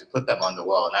actually have to put them on the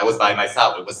wall, and I was by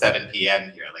myself. It was 7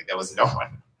 p.m. here, like there was no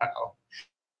one around.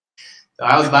 So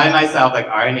I was by myself, like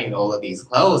ironing all of these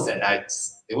clothes, and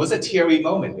it was a teary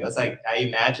moment. It was like I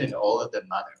imagined all of the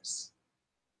mothers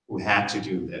who had to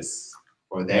do this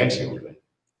for their children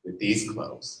with these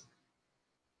clothes,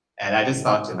 and I just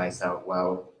thought to myself,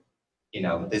 well, you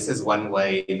know, this is one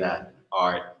way that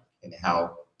art can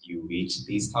help you reach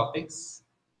these topics,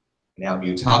 can help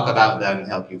you talk about them,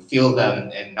 help you feel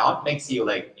them, and not makes you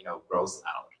like, you know, gross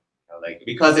out, you know, like,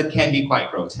 because it can be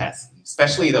quite grotesque,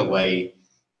 especially the way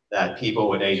that people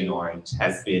with Agent Orange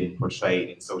has been portrayed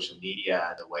in social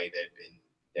media, the way they've been,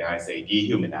 dare I say,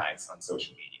 dehumanized on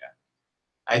social media.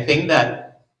 I think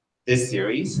that this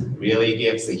series really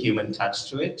gives a human touch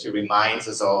to it, to remind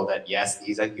us all that yes,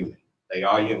 these are human. They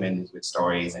are humans with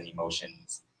stories and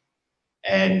emotions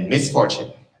and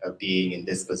misfortune of being in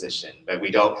this position, but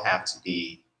we don't have to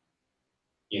be,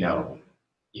 you know,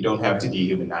 you don't have to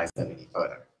dehumanize them any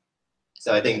further.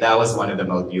 So I think that was one of the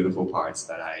most beautiful parts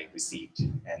that I received.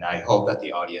 And I hope that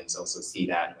the audience also see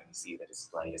that when you see the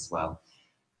display as well.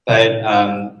 But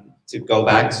to go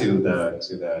back to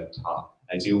the talk,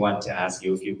 I do want to ask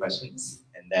you a few questions,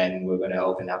 and then we're going to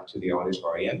open up to the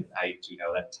auditorium. I do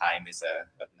know that time is a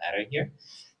matter here.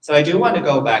 So I do want to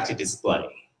go back to display,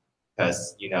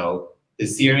 because, you know, the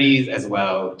series as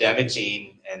well,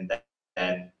 Damaging and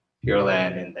then Pure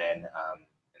Land and then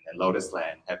Lotus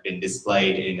Land have been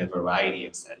displayed in a variety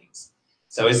of settings.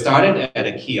 So it started at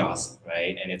a kiosk,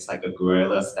 right? And it's like a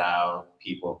guerrilla style.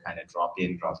 People kind of drop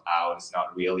in, drop out. It's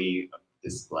not really a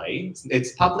display.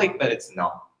 It's public, but it's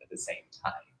not at the same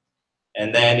time.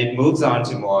 And then it moves on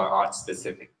to more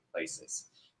art-specific places.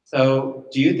 So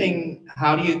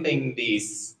how do you think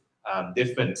these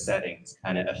different settings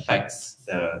kind of affects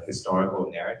the historical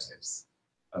narratives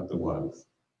of the work?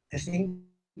 I think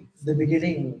the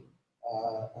beginning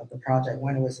of the project,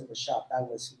 when it was in the shop, that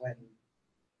was when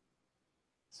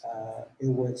it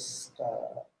was,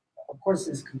 of course,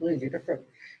 it's completely different.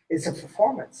 It's a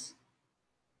performance.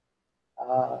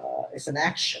 It's an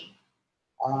action.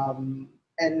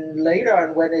 And later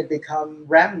on, when it becomes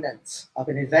remnants of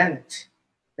an event,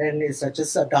 then it's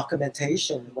just a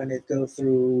documentation. When it goes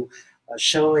through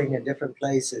showing in different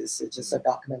places, it's just a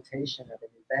documentation of an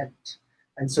event.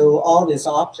 And so all these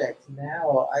objects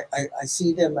now, I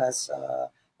see them as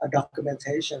a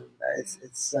documentation.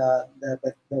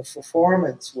 The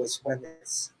performance was when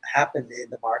it's happened in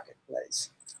the marketplace.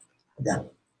 Yeah.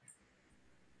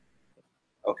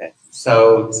 Okay,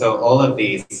 so all of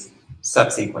these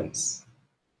subsequents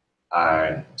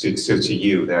are to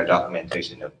you, they're a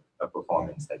documentation of a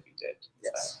performance that you did.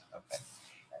 Yes. So, okay.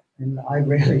 And I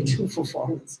rarely do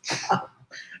performance.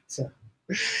 So.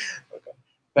 Okay.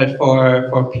 But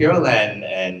for Pure Land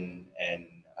and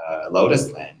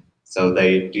Lotus Land, so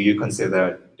do you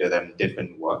consider them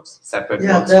different works, separate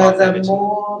works? Yeah, they're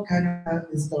more kind of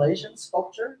installation,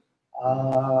 sculpture.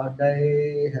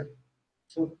 They have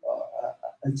took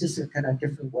just a kind of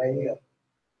different way of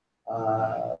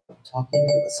talking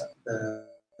to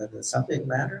the subject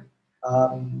matter.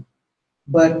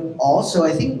 But also,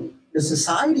 I think the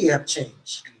society have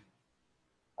changed.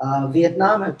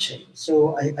 Vietnam have changed.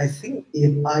 So I think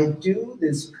if I do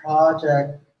this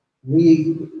project,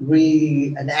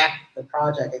 reenact the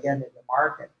project again in the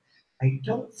market, I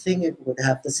don't think it would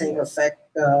have the same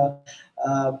effect.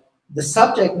 The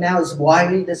subject now is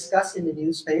widely discussed in the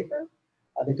newspaper.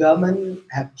 The government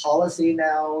have policy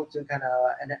now to kind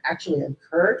of, and actually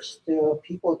encourage the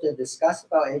people to discuss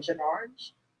about Agent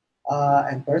Orange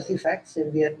and birth effects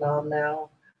in Vietnam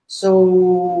now.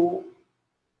 So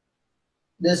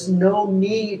there's no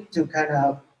need to kind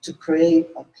of to create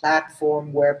a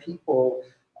platform where people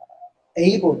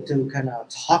able to kind of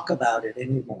talk about it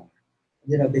anymore,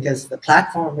 you know, because the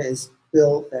platform is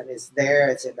built and it's there,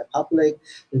 it's in the public,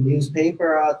 the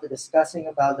newspaper are discussing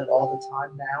about it all the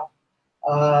time now.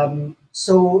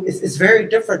 So it's very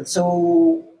different.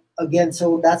 So again,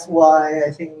 so that's why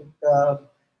I think the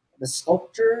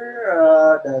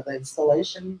sculpture, the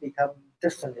installation become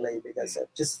differently because of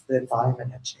just the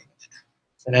environment had changed.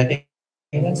 And I think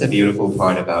that's a beautiful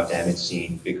part about Damage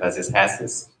Gene because it has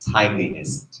this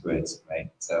timeliness to it, right?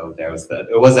 So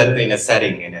it was in a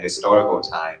setting in a historical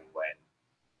time when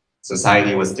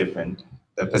society was different.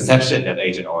 The perception of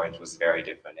Agent Orange was very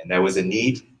different, and there was a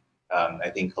need, I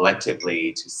think,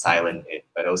 collectively to silence it,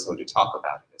 but also to talk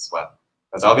about it as well.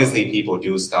 Because obviously people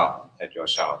do stop at your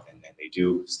shop and they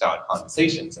do start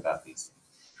conversations about these things.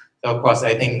 So of course,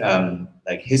 I think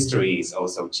like histories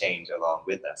also change along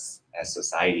with us as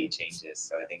society changes.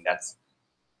 So I think that's,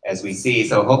 as we see,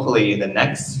 so hopefully in the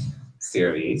next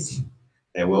series,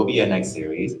 there will be a next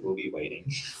series, we'll be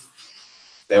waiting.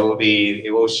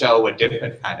 It will show a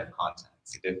different kind of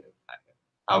context, a different kind of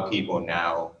how people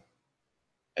now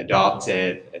adopt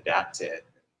it, adapt it,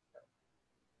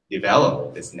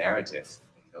 develop this narrative.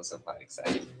 I think those are quite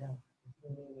exciting. Yeah.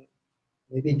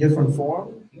 Maybe different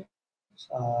form. Yeah.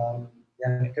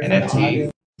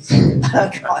 NFT.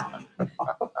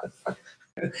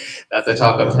 That's the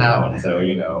talk of town. So,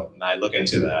 I look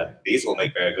into that. These will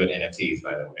make very good NFTs,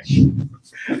 by the way.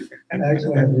 And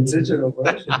actually have the digital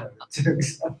version of it too.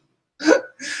 So.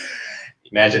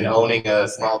 Imagine owning a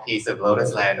small piece of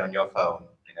Lotus land on your phone,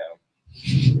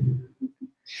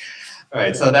 All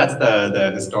right, so that's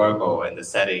the historical and the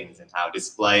settings and how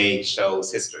display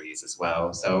shows histories as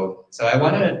well. So I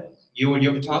wanted, you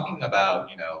were talking about,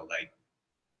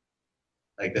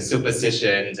 like the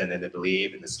superstitions and then the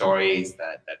belief and the stories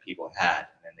that people had,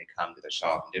 and then they come to the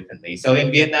shop differently. So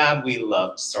in Vietnam, we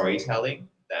loved storytelling.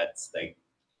 That's like,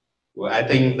 well, I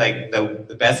think like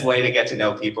the best way to get to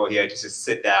know people here is just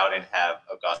sit down and have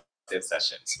a gossip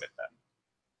sessions with them.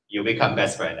 You'll become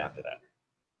best friend after that.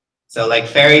 So like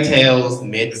fairy tales,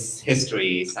 myths,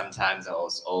 history, sometimes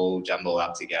those all jumble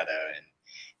up together. And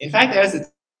in fact, there's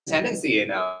a tendency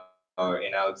in our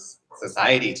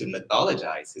society to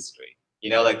mythologize history.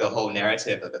 Like the whole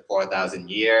narrative of the 4,000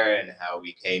 year and how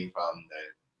we came from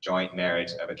the joint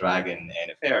marriage of a dragon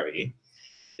and a fairy.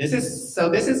 This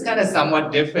is kind of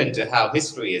somewhat different to how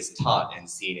history is taught and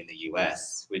seen in the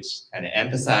US, which kind of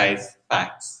emphasize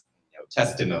facts,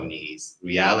 testimonies,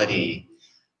 reality,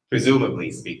 presumably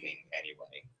speaking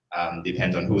anyway.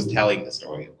 Depends on who's telling the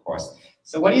story, of course.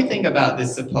 So what do you think about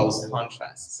this supposed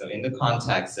contrast? So in the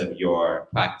context of your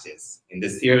practice, in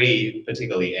this theory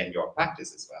particularly, and your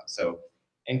practice as well.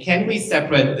 And can we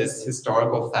separate this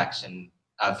historical fiction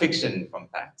from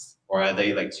facts? Or are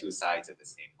they like two sides of the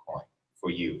same coin for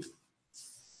you?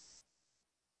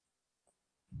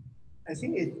 I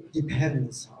think it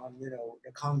depends on,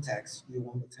 the context you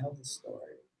want to tell the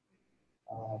story.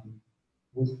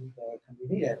 With the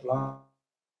community at large,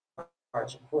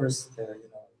 of course,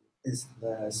 is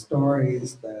the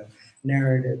stories, the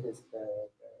narrative, is the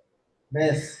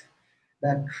myth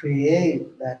that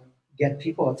get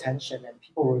people attention and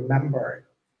people remember it,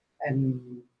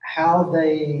 and how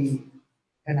they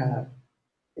kind of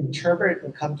interpret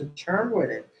and come to terms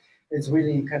with it is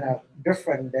really kind of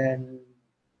different than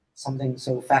something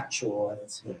so factual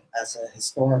as a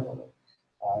historical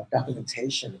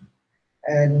documentation.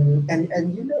 And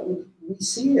we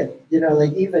see it,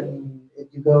 like even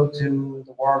if you go to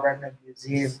the War Remnant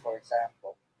Museum, for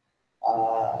example,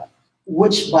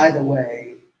 which, by the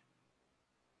way,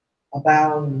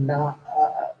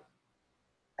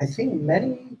 I think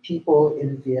many people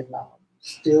in Vietnam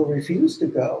still refuse to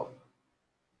go.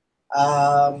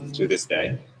 To this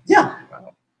day? Yeah.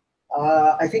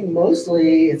 Wow. I think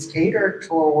mostly it's catered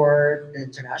toward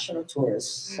international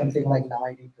tourists, something like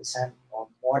 90% or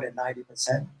more than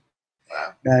 90%.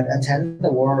 Wow. That attend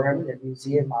the War Remnant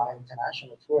Museum are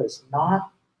international tourists,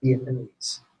 not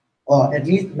Vietnamese, or at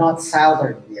least not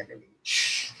Southern Vietnamese.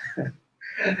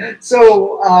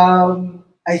 So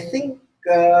I think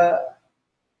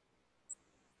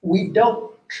we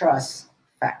don't trust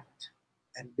fact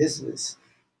and business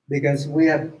because we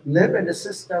have lived in a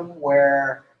system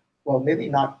where, well, maybe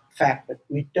not fact, but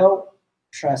we don't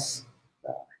trust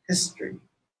history.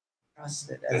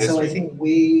 Trust it. And so I think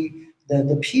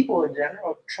the people in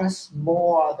general trust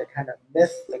more the kind of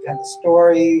myth, the kind of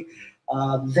story,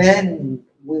 than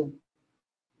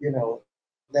the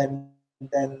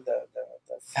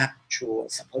factual,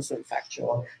 supposedly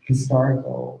factual,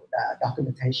 historical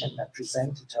documentation that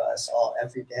presented to us all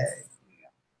every day.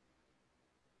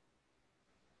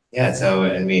 Yeah, so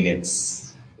I mean,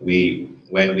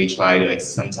 when we try to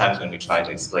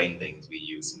explain things, we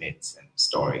use myths and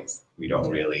stories. We don't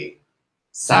really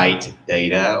cite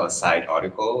data or cite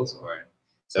articles,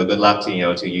 So good luck to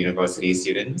university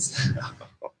students.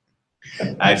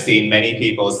 I've seen many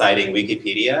people citing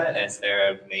Wikipedia as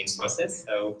their main sources,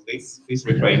 so please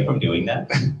refrain from doing that.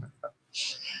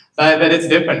 But it's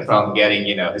different from getting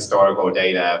historical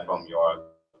data from your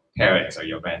parents or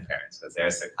your grandparents, because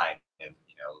there's a kind of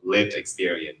lived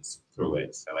experience through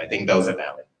it. So I think those are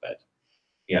valid. But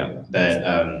yeah,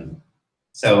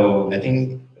 so I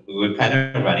think we're kind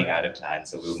of running out of time,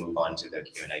 so we'll move on to the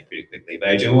Q&A pretty quickly. But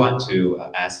I do want to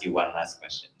ask you one last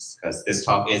question, because this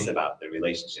talk is about the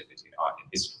relationship between art and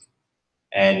history.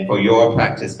 And for your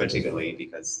practice particularly,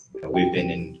 because we've been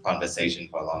in conversation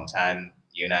for a long time,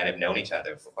 you and I have known each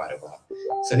other for quite a while.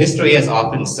 So history has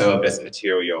often served as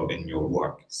material in your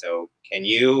work. So can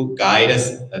you guide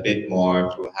us a bit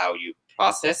more through how you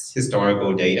process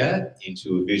historical data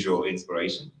into visual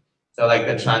inspiration? So like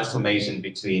the transformation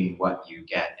between what you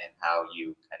get and how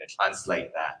you kind of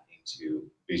translate that into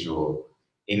visual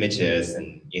images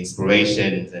and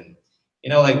inspirations, and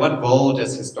like what role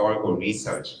does historical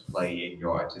research play in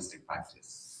your artistic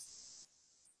practice?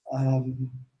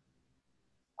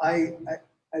 I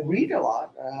read a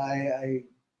lot. I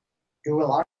do a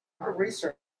lot of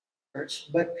research,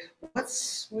 but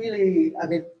what's really, I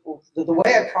mean, the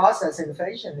way I process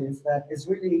information is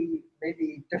really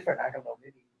maybe different. I don't know,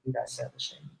 maybe you guys said the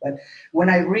same. But when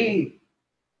I read,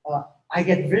 I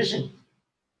get vision.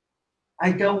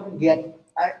 I don't get,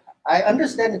 I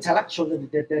understand intellectually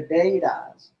the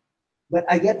data, but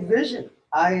I get vision.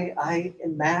 I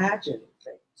imagine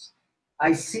things.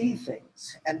 I see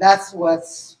things. And that's how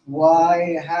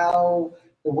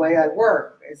the way I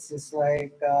work. It's just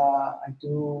like I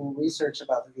do research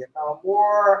about the Vietnam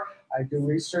War. I do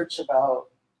research about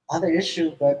other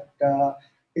issues, but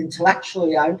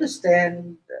intellectually I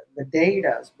understand the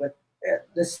data. But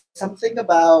there's something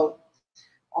about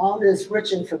all this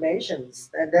rich information,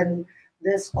 and then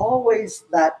there's always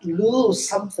that little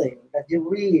something that you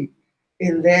read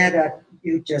in there that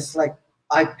you just like,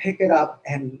 I pick it up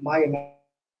and my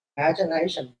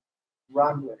imagination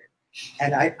run with it.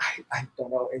 And I don't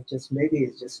know, maybe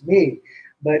it's just me,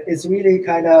 but it's really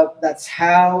kind of, that's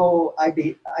how I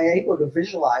able to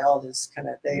visualize all this kind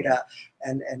of data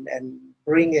and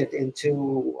bring it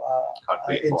into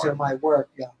my work.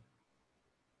 Yeah.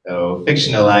 So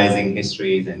fictionalizing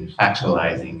histories and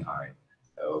factualizing art.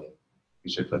 So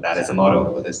we should put that as a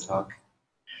motto for this talk.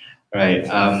 All right.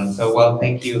 Well,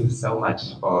 thank you so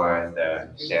much for the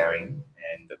sharing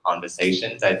and the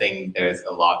conversations. I think there's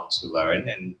a lot to learn,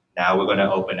 and now we're going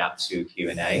to open up to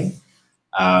Q&A.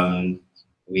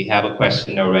 We have a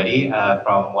question already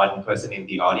from one person in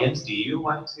the audience. Do you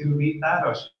want to read that,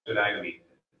 or should I read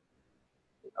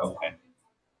it? Okay.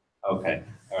 Okay.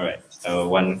 All right. So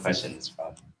one question is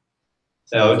from.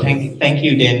 So thank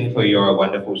you, Dinh, for your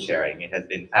wonderful sharing. It has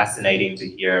been fascinating to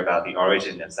hear about the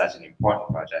origin of such an important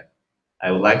project.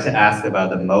 I would like to ask about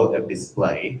the mode of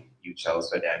display you chose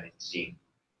for Dinh.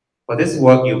 For this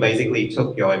work, you basically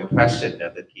took your impression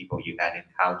of the people you had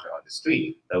encountered on the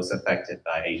street, those affected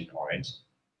by Agent Orange,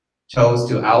 chose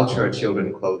to alter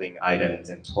children clothing items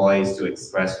and toys to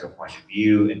express your point of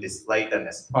view and display them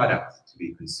as products to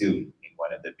be consumed in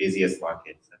one of the busiest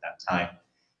markets at that time.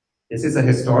 This is a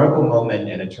historical moment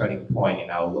and a turning point in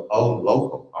our own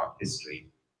local art history,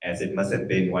 as it must have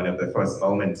been one of the first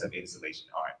moments of installation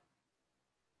art.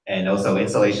 And also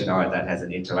installation art that has an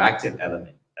interactive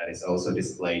element that is also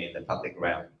displayed in the public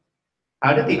realm.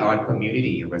 How did the art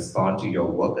community respond to your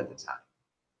work at the time?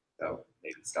 So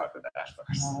maybe start with that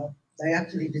first. They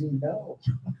actually didn't know.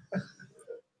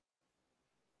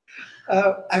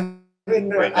 Wait,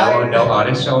 no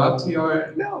artists show up to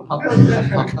your public?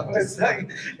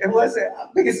 It wasn't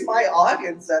because my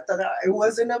audience at the time, it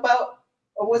wasn't about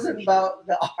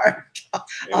the art.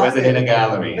 It wasn't in a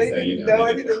gallery. They didn't know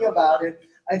anything about it.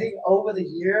 I think over the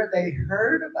year they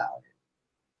heard about it,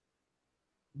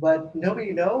 but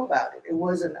nobody knew about it. It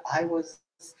wasn't.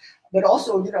 But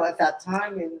also, at that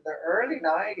time in the early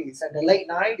 '90s and the late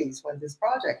 '90s when this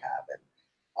project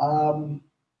happened.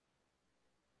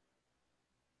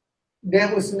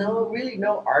 There was really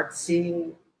no art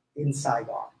scene in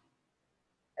Saigon.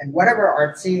 And whatever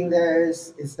art scene there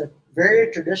is the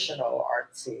very traditional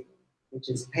art scene, which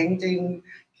is painting,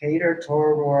 catered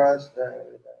towards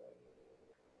the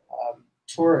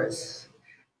tourists.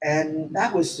 And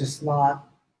that was just not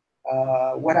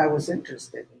what I was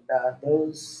interested in.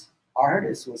 Those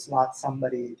artists was not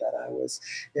somebody that I was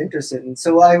interested in.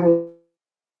 So I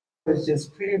was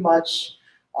just pretty much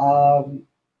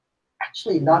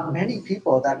actually not many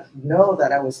people that know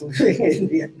that I was living in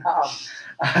Vietnam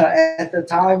at the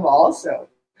time also.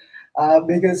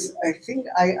 because I think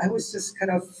I was just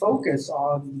kind of focused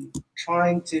on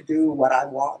trying to do what I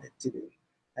wanted to do.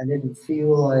 I didn't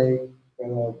feel like,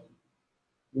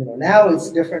 now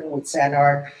it's different with sand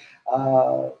art.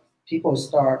 People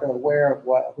start aware of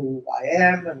who I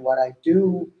am and what I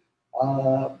do.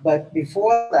 But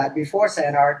before that, before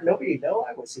sand art, nobody knew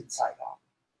I was in Saigon.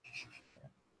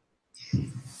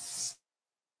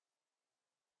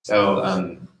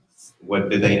 So, what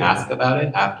did they ask about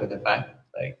it after the fact?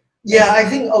 Like, yeah, I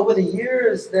think over the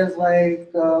years, there's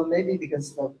like maybe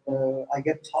because I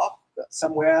get taught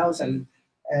somewhere else and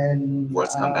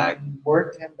words come back.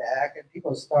 Word came back, and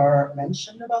people start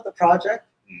mentioning about the project,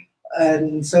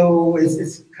 and so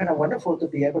it's kind of wonderful to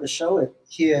be able to show it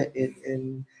here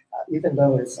in even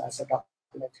though it's as a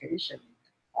documentation.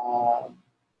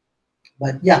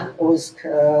 But yeah, it was.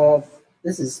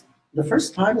 This is the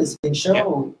first time it's been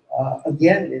shown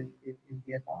again in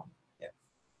Vietnam.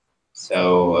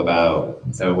 So it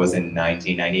was in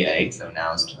 1998. So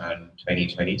now it's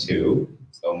 2022.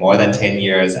 So more than 10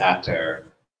 years after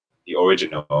the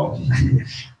original,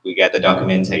 we get the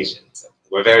documentation. So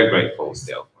we're very grateful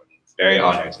still. It's very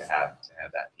honored to have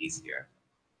that piece here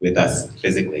with us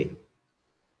physically.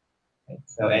 Okay.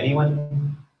 So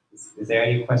anyone, is there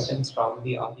any questions from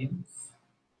the audience?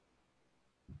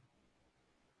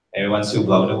 Everyone's too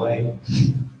blown away?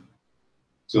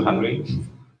 Too hungry?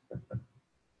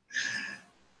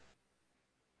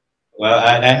 Well,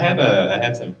 I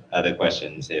have some other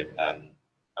questions. If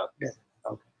okay.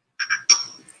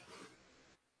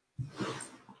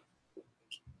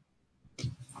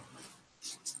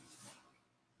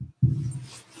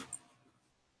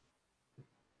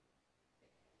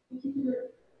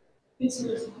 Thanks for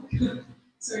your talk.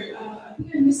 Sorry, I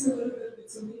think I missed a little bit of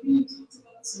it, so maybe you talked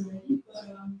about this already, but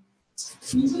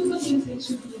can you talk about the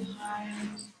intention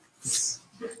behind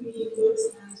between Lotus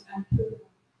and Pilgrim,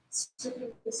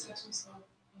 stripping the statues of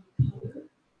color,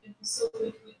 and also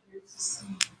making it very to see,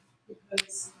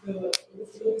 because the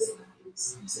Lotus land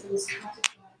is, you said it was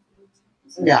classified,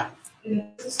 Yeah.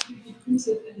 and it's 3D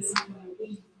printed and it's not by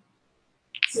wave.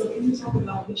 So can you talk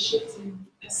about the shift in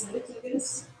aesthetics, I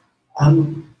guess?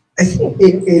 I think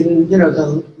in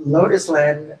the Lotus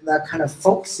land, that kind of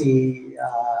folksy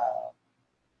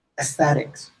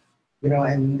aesthetics,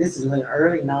 and this is in the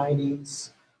early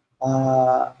 90s,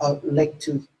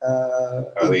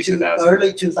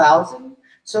 early 2000.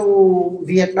 So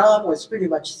Vietnam was pretty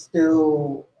much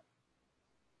still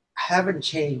haven't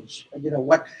changed.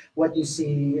 What you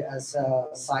see as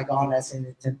Saigon as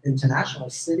an international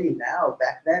city now,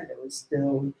 back then it was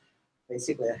still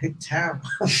basically a hick town.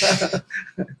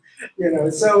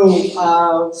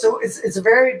 So it's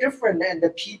very different, and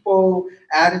the people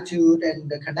attitude and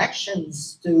the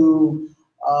connections to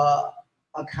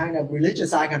a kind of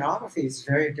religious iconography is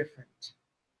very different,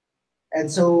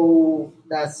 and so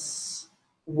that's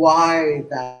why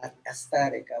that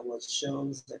aesthetic was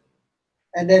chosen.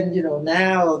 And then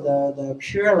now the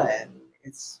Pure Land,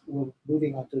 we're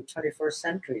moving on to the 21st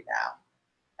century now.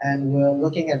 And we're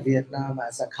looking at Vietnam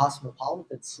as a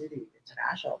cosmopolitan city,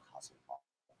 international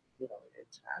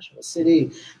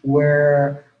city,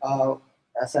 where,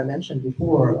 as I mentioned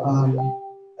before,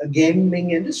 a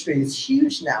gaming industry is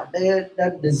huge now. They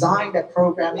designed a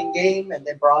programming game and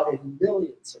they brought in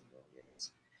millions and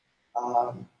millions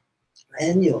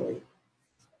annually.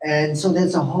 And so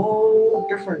there's a whole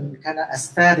different kind of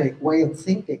aesthetic way of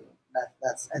thinking.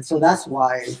 That's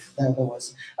why there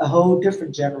was a whole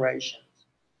different generation.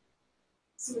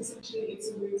 So essentially, it's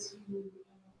a way to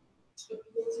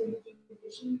appeal to a different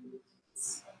vision.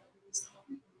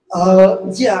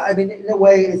 Yeah, I mean, in a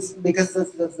way, it's because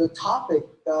the topic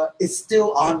is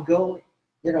still ongoing.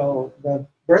 The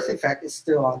birth effect is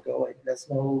still ongoing.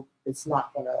 It's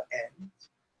not going to end.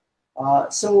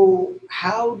 So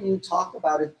how do you talk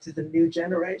about it to the new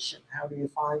generation? How do you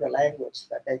find a language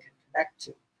that they can connect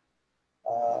to?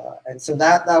 And so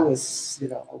that was,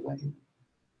 a way.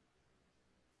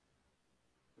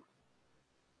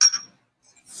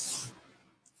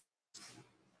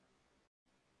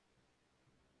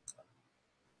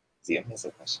 Zia has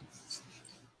a question.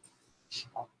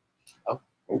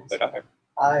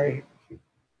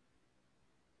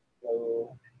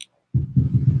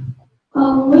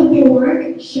 But with your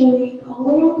work showing all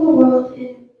around the world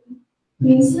in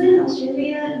Queensland,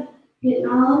 Australia,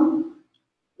 Vietnam,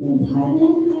 and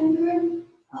Thailand, I've heard.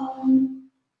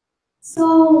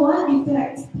 So what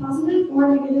effect, positive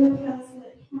or negative, has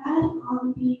it had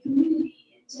on the community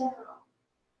in general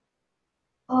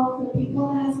of the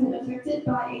people that has been affected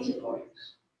by Agent Orange?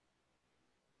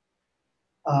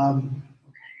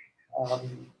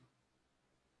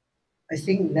 I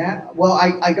think now, well,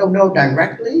 I don't know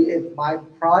directly if my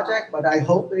project, but I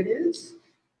hope it is.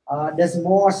 There's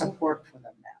more support for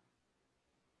them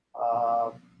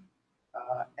now.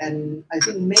 And I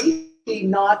think maybe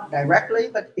not directly,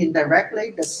 but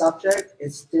indirectly, the subject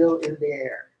is still in the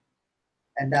air.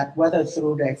 And that whether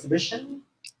through the exhibition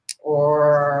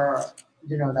or,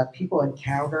 you know, that people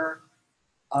encounter.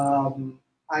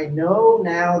 I know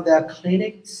now there are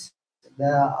clinics,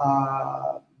 there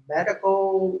are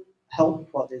medical help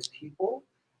for these people.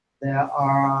 There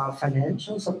are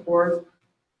financial support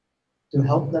to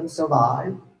help them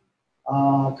survive.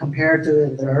 Compared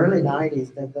to the early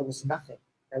 90s, there was nothing.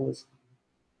 There was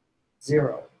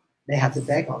zero. They had to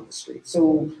beg on the street.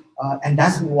 So, and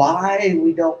that's why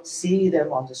we don't see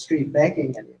them on the street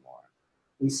begging anymore.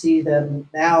 We see them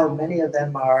now, many of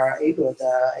them are able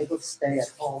to stay at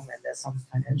home, and there's some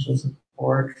financial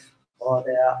support, or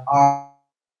there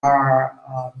are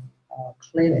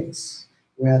clinics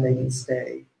where they can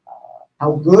stay.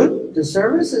 How good the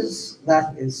service is,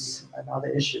 that is another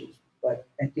issue, but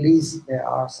at least there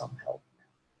are some help.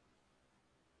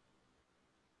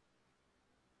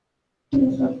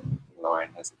 Lauren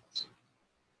has a question.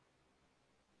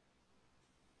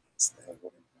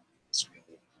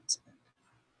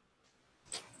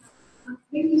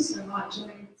 Thank you so much. I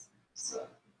mean, so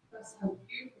that's a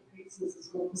beautiful pieces as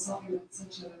well for something that's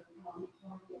such a horrible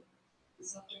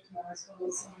subject matter as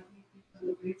well. So I think you've done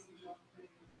a great job of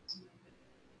putting it to make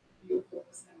it beautiful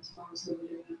and time to really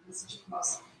get that message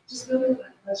across. Just building on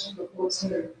that question before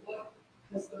too, what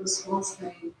has the response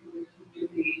been from the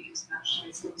community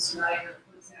internationally? So Australia,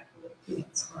 for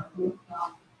example,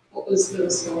 what was the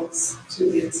response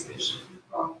to the exhibition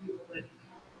from people that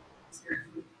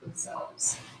experienced it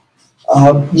themselves?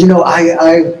 You know,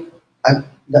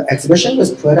 the exhibition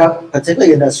was put up,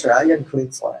 particularly in Australia and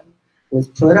Queensland, was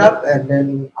put up, and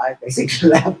then I basically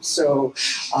left. So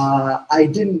I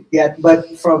didn't get,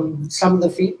 but from some of the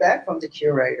feedback from the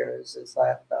curators is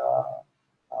that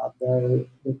the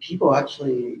people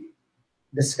actually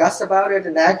discussed about it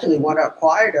and actually want to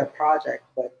acquire the project,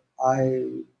 but I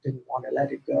didn't want to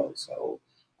let it go. So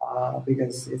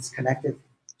because it's connected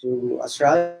to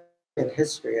Australian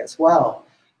history as well.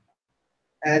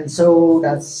 And so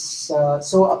that's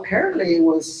so apparently it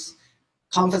was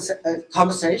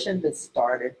conversation that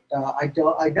started. I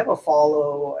never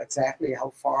follow exactly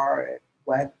how far it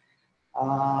went,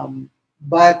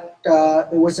 but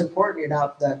it was important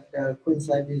enough that the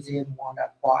Queensland Museum wanted to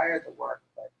acquire the work,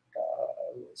 but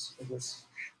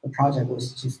the project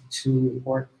was just too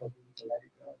important for me to let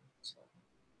it go. So.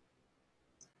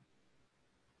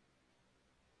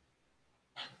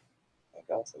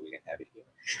 Okay, so we can have it here.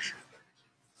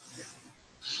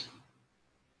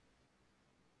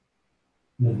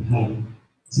 Hi.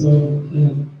 So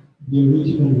the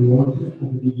original work at the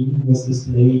beginning was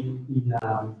displayed in a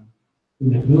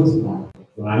clothes market,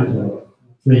 right? Or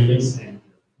trade center.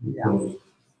 Yeah.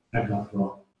 I'm not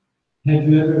wrong. Have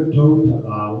you ever thought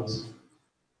about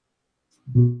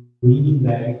bringing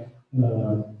back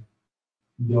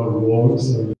your works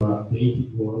or your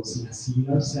updated works in a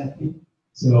similar setting?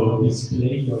 So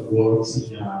display your works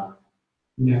in a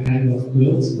kind of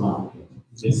clothes market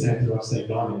in the center of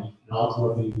Saigon, and not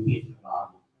what do you think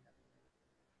about it?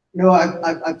 No,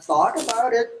 I've thought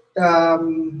about it.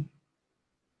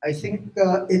 I think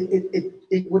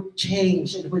it would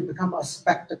change. It would become a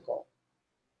spectacle,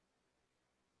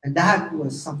 and that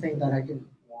was something that I didn't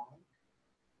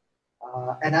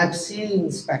want. And I've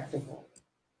seen spectacle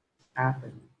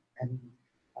happen, and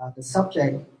the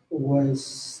subject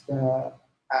was the.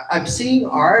 I've seen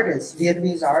artists,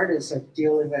 Vietnamese artists,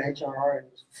 dealing with Agent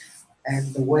Orange,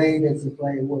 and the way they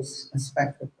display was a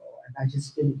spectacle, and I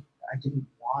didn't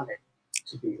want it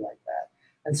to be like that.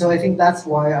 And so I think that's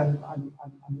why I'm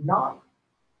not.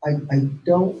 I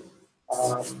don't.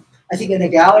 I think in a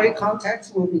gallery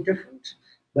context will be different,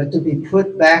 but to be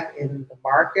put back in the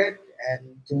market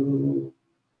and to,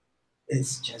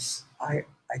 it's just I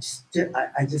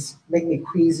just make me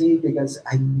queasy because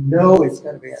I know it's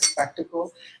going to be a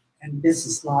spectacle, and this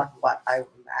is not what I'm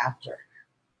after.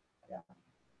 Yeah.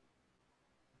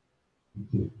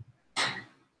 Thank you.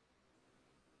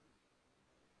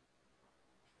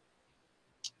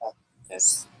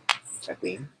 Yes,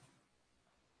 Jacqueline.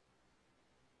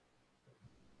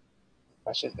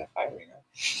 Questions are firing up.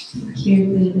 Thank you,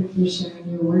 Linda, for sharing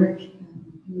your work. It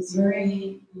was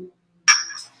very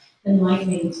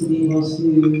enlightening to be able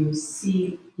to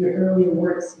see your earlier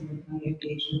works and your kind of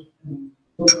engage with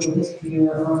local history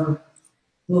or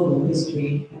global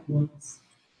history at once.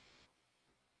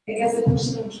 I guess the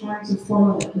question I'm trying to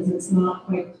formulate, because it's not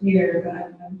quite clear, but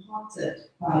I'm haunted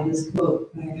by this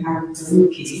quote by Harry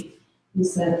Faruqi, who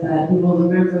said that we will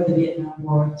remember the Vietnam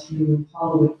War through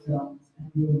Hollywood films,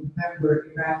 and we will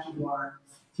remember Iraqi War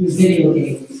through video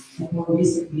games. And more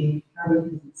recently, I don't know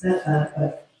if he said that,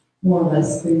 but more or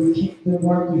less, the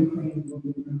war in Ukraine will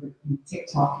be remembered from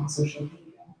TikTok and social media.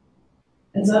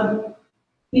 And so I'm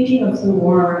thinking of the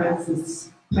war as this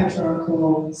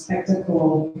patriarchal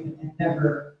spectacle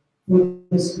endeavor for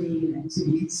the screen and to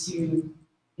be consumed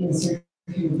in a certain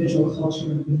visual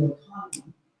culture and visual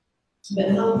economy.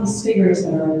 But how these figures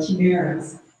that are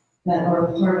chimeras, that are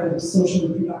part of social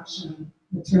reproduction,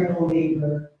 maternal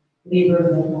labor, labor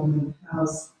of the home and the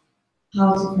house,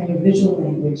 how to kind of visual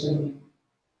language, and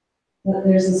that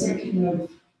there's a certain kind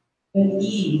of an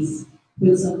ease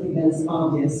with something that is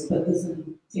obvious but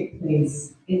doesn't take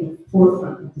place in the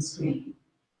forefront of the screen.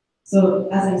 So,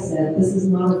 as I said, this is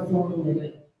not a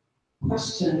formulated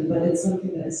question, but it's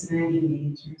something that is nagging me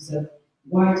in terms of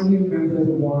why do we remember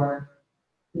the war,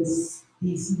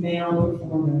 these male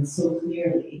performance so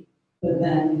clearly, but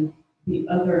then the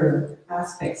other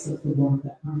aspects of the war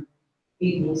that aren't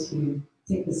able to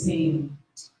take the same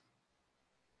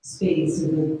space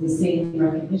or the same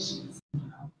recognition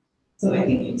somehow. So I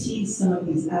think you tease some of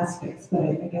these aspects, but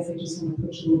I guess I just want to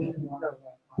push a little bit more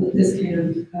with this kind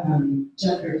of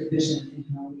gender division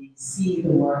in how we see the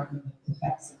war and the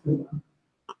effects of the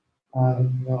war.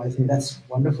 No, I think that's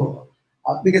wonderful.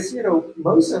 Because, you know,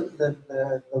 most of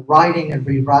the writing and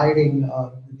rewriting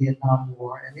of the Vietnam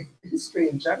War and history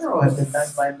in general has been done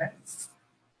by men.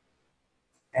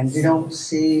 And we don't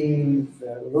see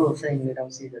the little thing, we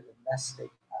don't see the domestic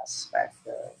aspect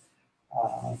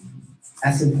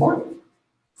as important.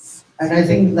 And I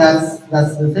think that's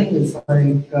the thing, is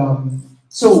like,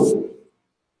 so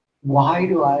why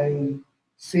do I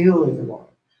feel in the war?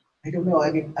 I don't know.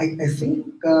 I mean, I think,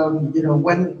 you know,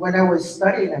 when I was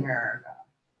studying America,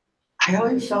 I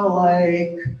always felt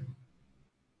like,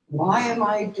 why am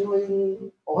I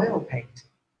doing oil painting?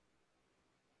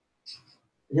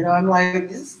 You know, I'm like,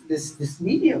 this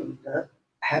medium that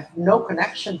have no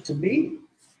connection to me.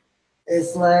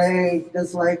 It's like,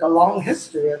 there's like a long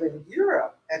history of in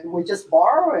Europe, and we just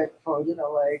borrow it for, you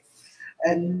know, like,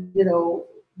 and, you know,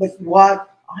 but what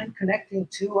I'm connecting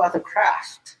to are the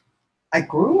craft. I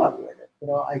grew up with it. You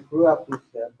know, I grew up with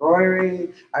the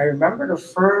embroidery. I remember the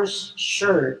first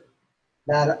shirt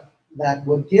that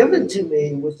were given to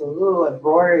me with a little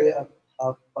embroidery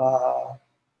of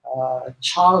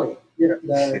Charlie, you know,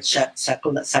 the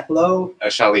Saclo.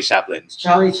 Charlie Chaplin.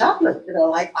 Charlie Chaplin. You know,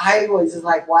 like I was just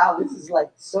like, wow, this is like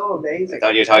so amazing. I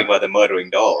thought you were talking about the murdering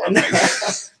doll.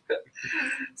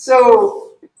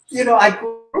 So, you know, I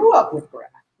grew up with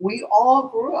craft. We all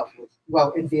grew up with,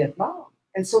 well, in Vietnam.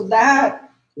 And so that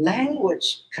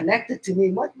language connected to me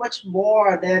much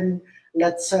more than,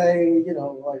 let's say, you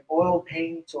know, like oil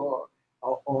paint or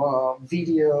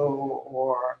video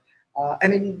or, I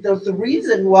mean, the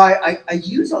reason why I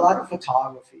use a lot of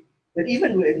photography, but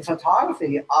even in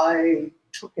photography, I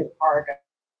took an art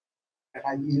and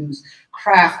I use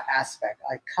craft aspect.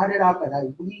 I cut it up and I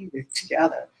weave it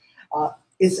together.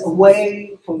 It's a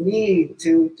way for me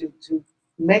to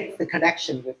make the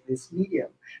connection with this medium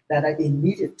that I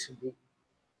needed to be.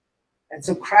 And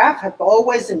so craft has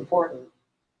always important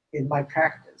in my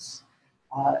practice.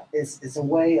 Is a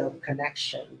way of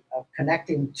connection, of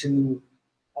connecting to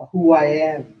who I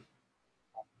am.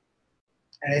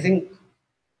 And I think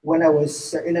when I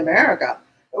was in America,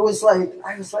 it was like,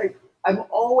 I was like, I'm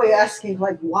always asking,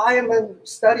 like, why am I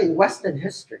studying Western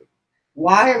history?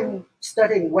 Why am I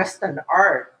studying Western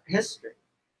art history?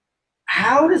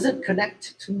 How does it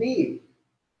connect to me?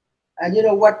 And you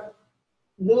know what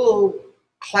little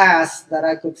class that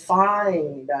I could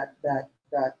find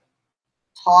that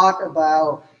taught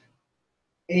about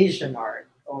Asian art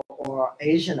or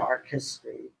Asian art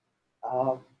history,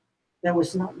 there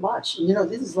was not much. You know,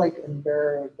 this is like in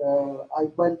I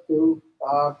went to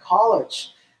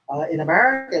college in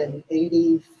America in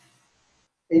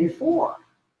 84.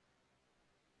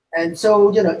 And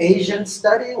so, you know, Asian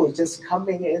study was just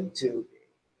coming into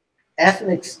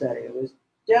ethnic study. It was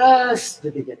just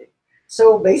the beginning.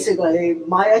 So basically,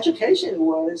 my education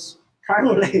was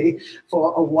primarily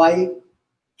for a white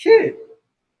kid.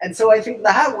 And so I think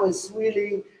that was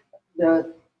really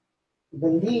the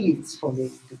needs for me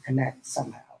to connect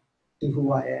somehow to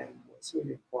who I am was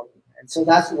really important. And so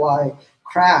that's why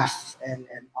craft and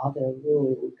other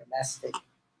little domestic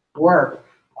work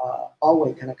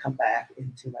always kind of come back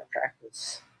into my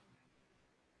practice.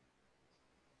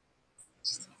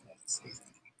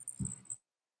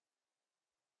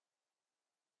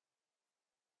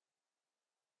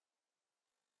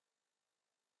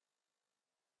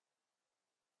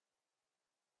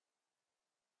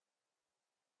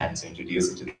 to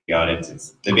introduce it to the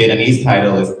audience. The Vietnamese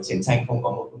title is Chiến tranh không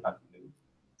có một khuôn mặt phụ nữ.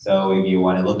 So if you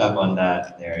want to look up on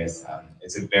that, there is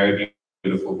it's a very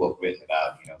beautiful book written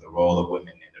about the role of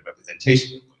women and the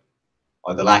representation of women,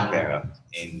 or the lack thereof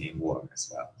in war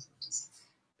as well. So just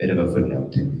a bit of a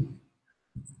footnote.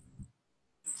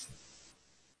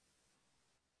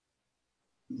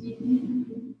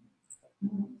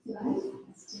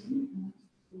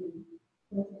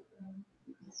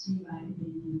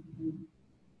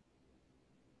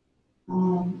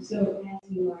 So as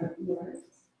your works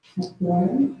have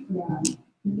grown from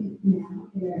now,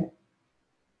 they're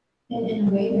in a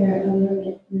way they're a little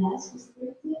bit less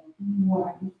restrictive and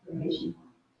more inspirational.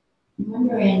 I'm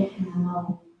wondering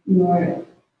how your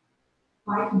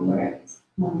artworks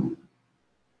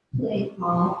play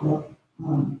off of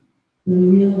the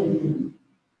realism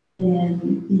and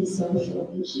the social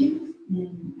issues.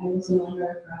 And I also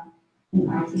wonder from an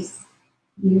artist's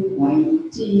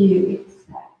viewpoint, do you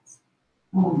expect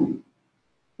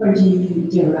or do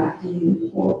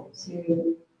you hope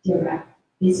to direct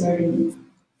a certain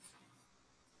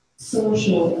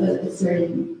a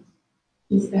certain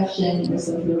discussion or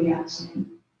social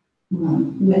reaction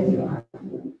with your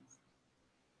artwork?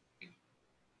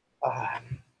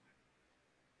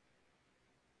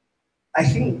 I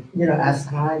think as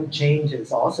time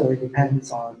changes, also it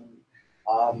depends on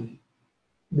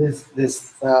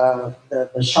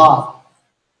the shop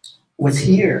was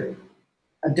here,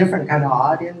 a different kind of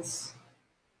audience,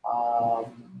 a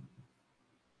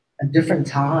different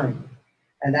time,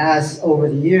 and as over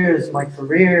the years my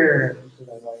career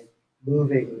like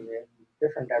moving in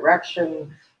different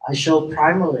direction, I show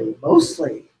primarily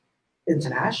mostly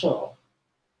international,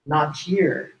 not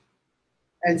here.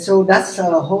 And so that's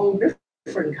a whole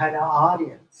different kind of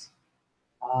audience.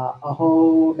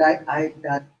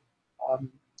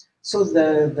 So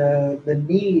the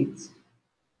needs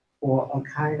for a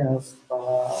kind of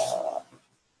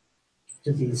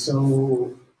to be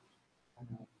so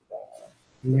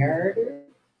narrative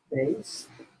based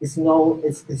is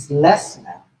less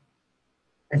now.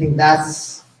 I think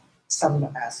that's some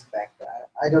aspect.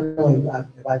 I don't know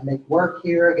if I make work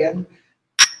here again.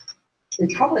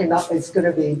 It's probably not. It's going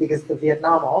to be because the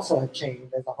Vietnam also have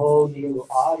changed. There's a whole new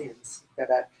audience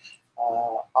that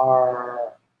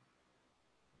are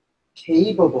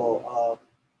capable of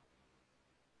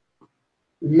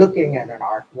looking at an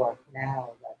artwork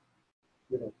now,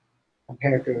 that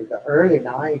compared to the early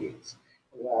 '90s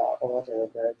or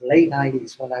the late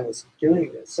 '90s when I was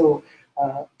doing this. So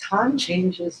time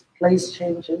changes, place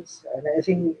changes, and I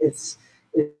think it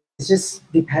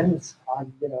just depends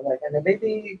on and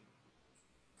maybe.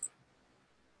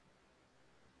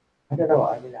 I don't know.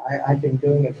 I mean, I've been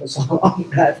doing it for so long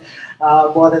that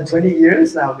more than 20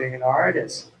 years now being an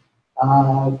artist.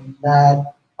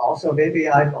 That also maybe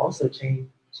I'm also changing.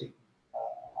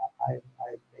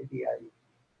 Maybe I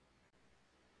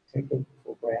take it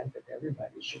for granted that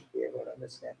everybody should be able to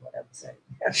understand what I'm saying.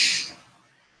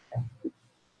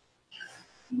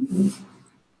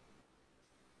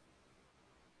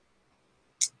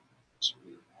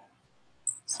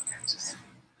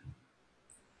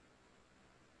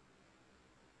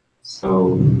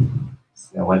 So,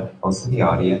 what else in the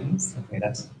audience? Okay,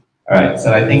 that's all right.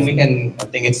 So I think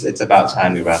it's about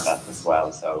time we wrap up as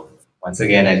well. So once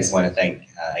again, I just want to thank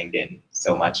Anh Dinh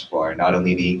so much for not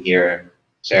only being here,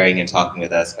 sharing and talking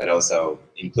with us, but also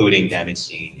including Damage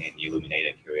Gene in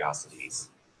Illuminated Curiosities,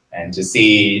 and to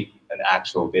see an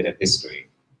actual bit of history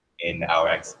in our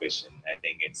exhibition. I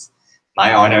think it's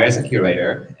my honor as a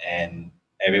curator, and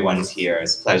everyone's here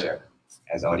as pleasure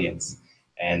as audience.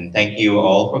 And thank you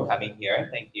all for coming here.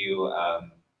 Thank you.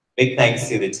 Big thanks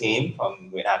to the team from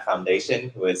Nguyen Art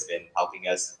Foundation who has been helping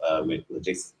us with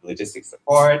logistic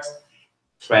support,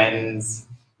 friends,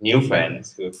 new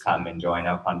friends who have come and joined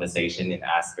our conversation and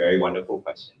asked very wonderful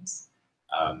questions.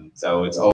 So it's all